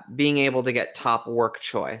 like that, being able to get top work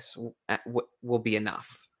choice will be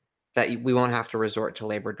enough, that we won't have to resort to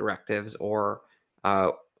labor directives or,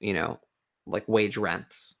 like wage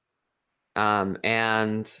rents.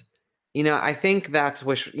 And, I think that's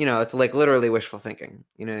it's like literally wishful thinking.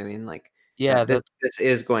 You know what I mean? Like, Yeah, this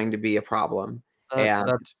is going to be a problem.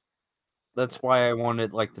 That's why I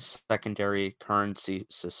wanted like the secondary currency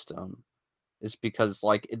system, is because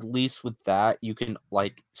like at least with that you can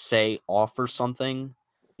like say offer something,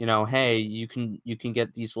 hey, you can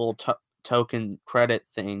get these little token credit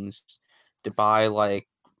things to buy like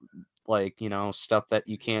stuff that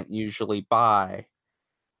you can't usually buy,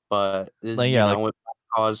 but it might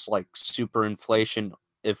cause like super inflation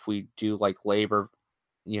if we do like labor,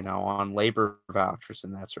 on labor vouchers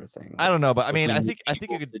and that sort of thing. I don't know, but I mean, I think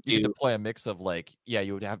you could deploy a mix of like,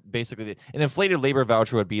 you would have basically an inflated labor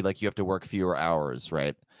voucher would be like you have to work fewer hours,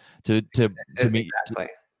 right? To meet. Exactly.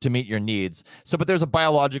 to meet your needs. So, but there's a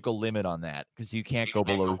biological limit on that because you can't go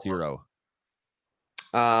below 0.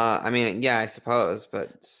 I mean, yeah, I suppose, but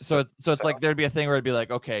So it's like there'd be a thing where it'd be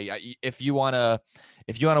like, okay, if you wanna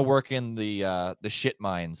work in the shit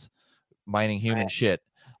mines, mining human shit,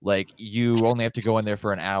 like you only have to go in there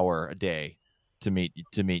for an hour a day to meet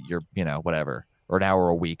your whatever, or an hour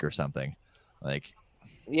a week or something, like.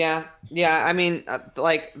 Yeah. I mean,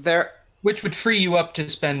 like there. Which would free you up to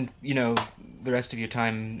spend, the rest of your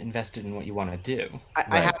time invested in what you want to do.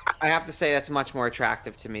 I have to say that's much more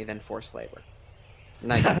attractive to me than forced labor.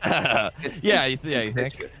 Like, yeah, you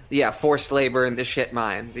think? Yeah, forced labor in the shit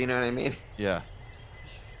mines. You know what I mean? Yeah.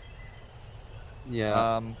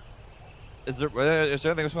 Yeah. Is there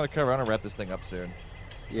anything else we want to cover? I want to wrap this thing up soon.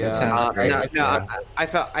 Yeah. sounds great. I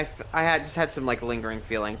felt I had some like lingering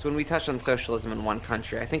feelings when we touched on socialism in one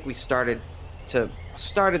country. I think we started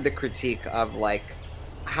the critique of like,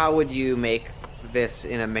 how would you make this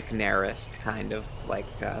in a McNairist kind of like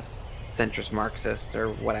centrist Marxist or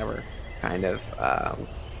whatever kind of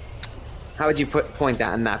how would you point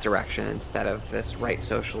that in that direction instead of this right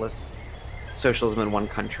socialism in one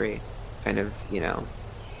country kind of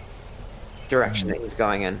direction that he's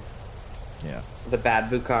going in. Yeah. The bad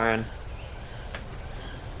Bukharin.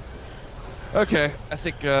 Okay, I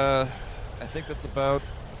think that's about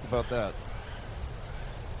that.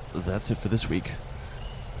 That's it for this week.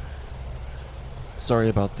 Sorry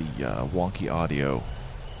about the wonky audio.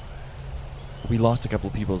 We lost a couple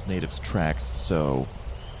of people's natives tracks, so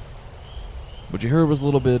what you heard was a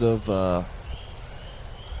little bit of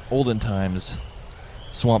olden times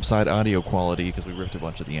Swampside audio quality because we ripped a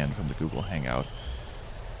bunch at the end from the Google Hangout,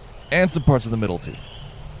 and some parts of the middle too.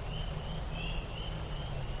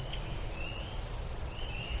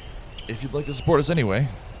 If you'd like to support us anyway,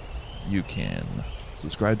 you can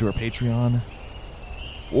subscribe to our Patreon,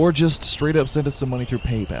 or just straight up send us some money through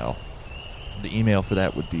PayPal. The email for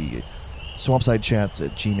that would be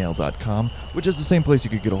swampsidechats@gmail.com, which is the same place you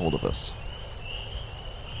could get a hold of us.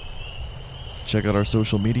 Check out our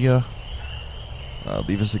social media.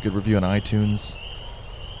 Leave us a good review on iTunes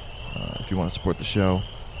if you want to support the show.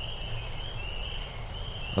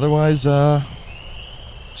 Otherwise,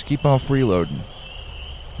 just keep on freeloading.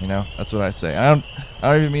 That's what I say. I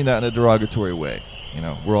don't even mean that in a derogatory way.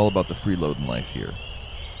 We're all about the freeloading life here.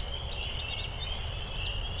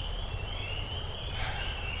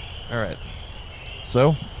 All right.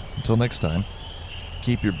 So, until next time,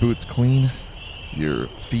 keep your boots clean, your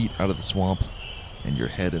feet out of the swamp, and your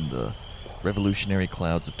head in the revolutionary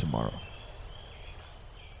clouds of tomorrow.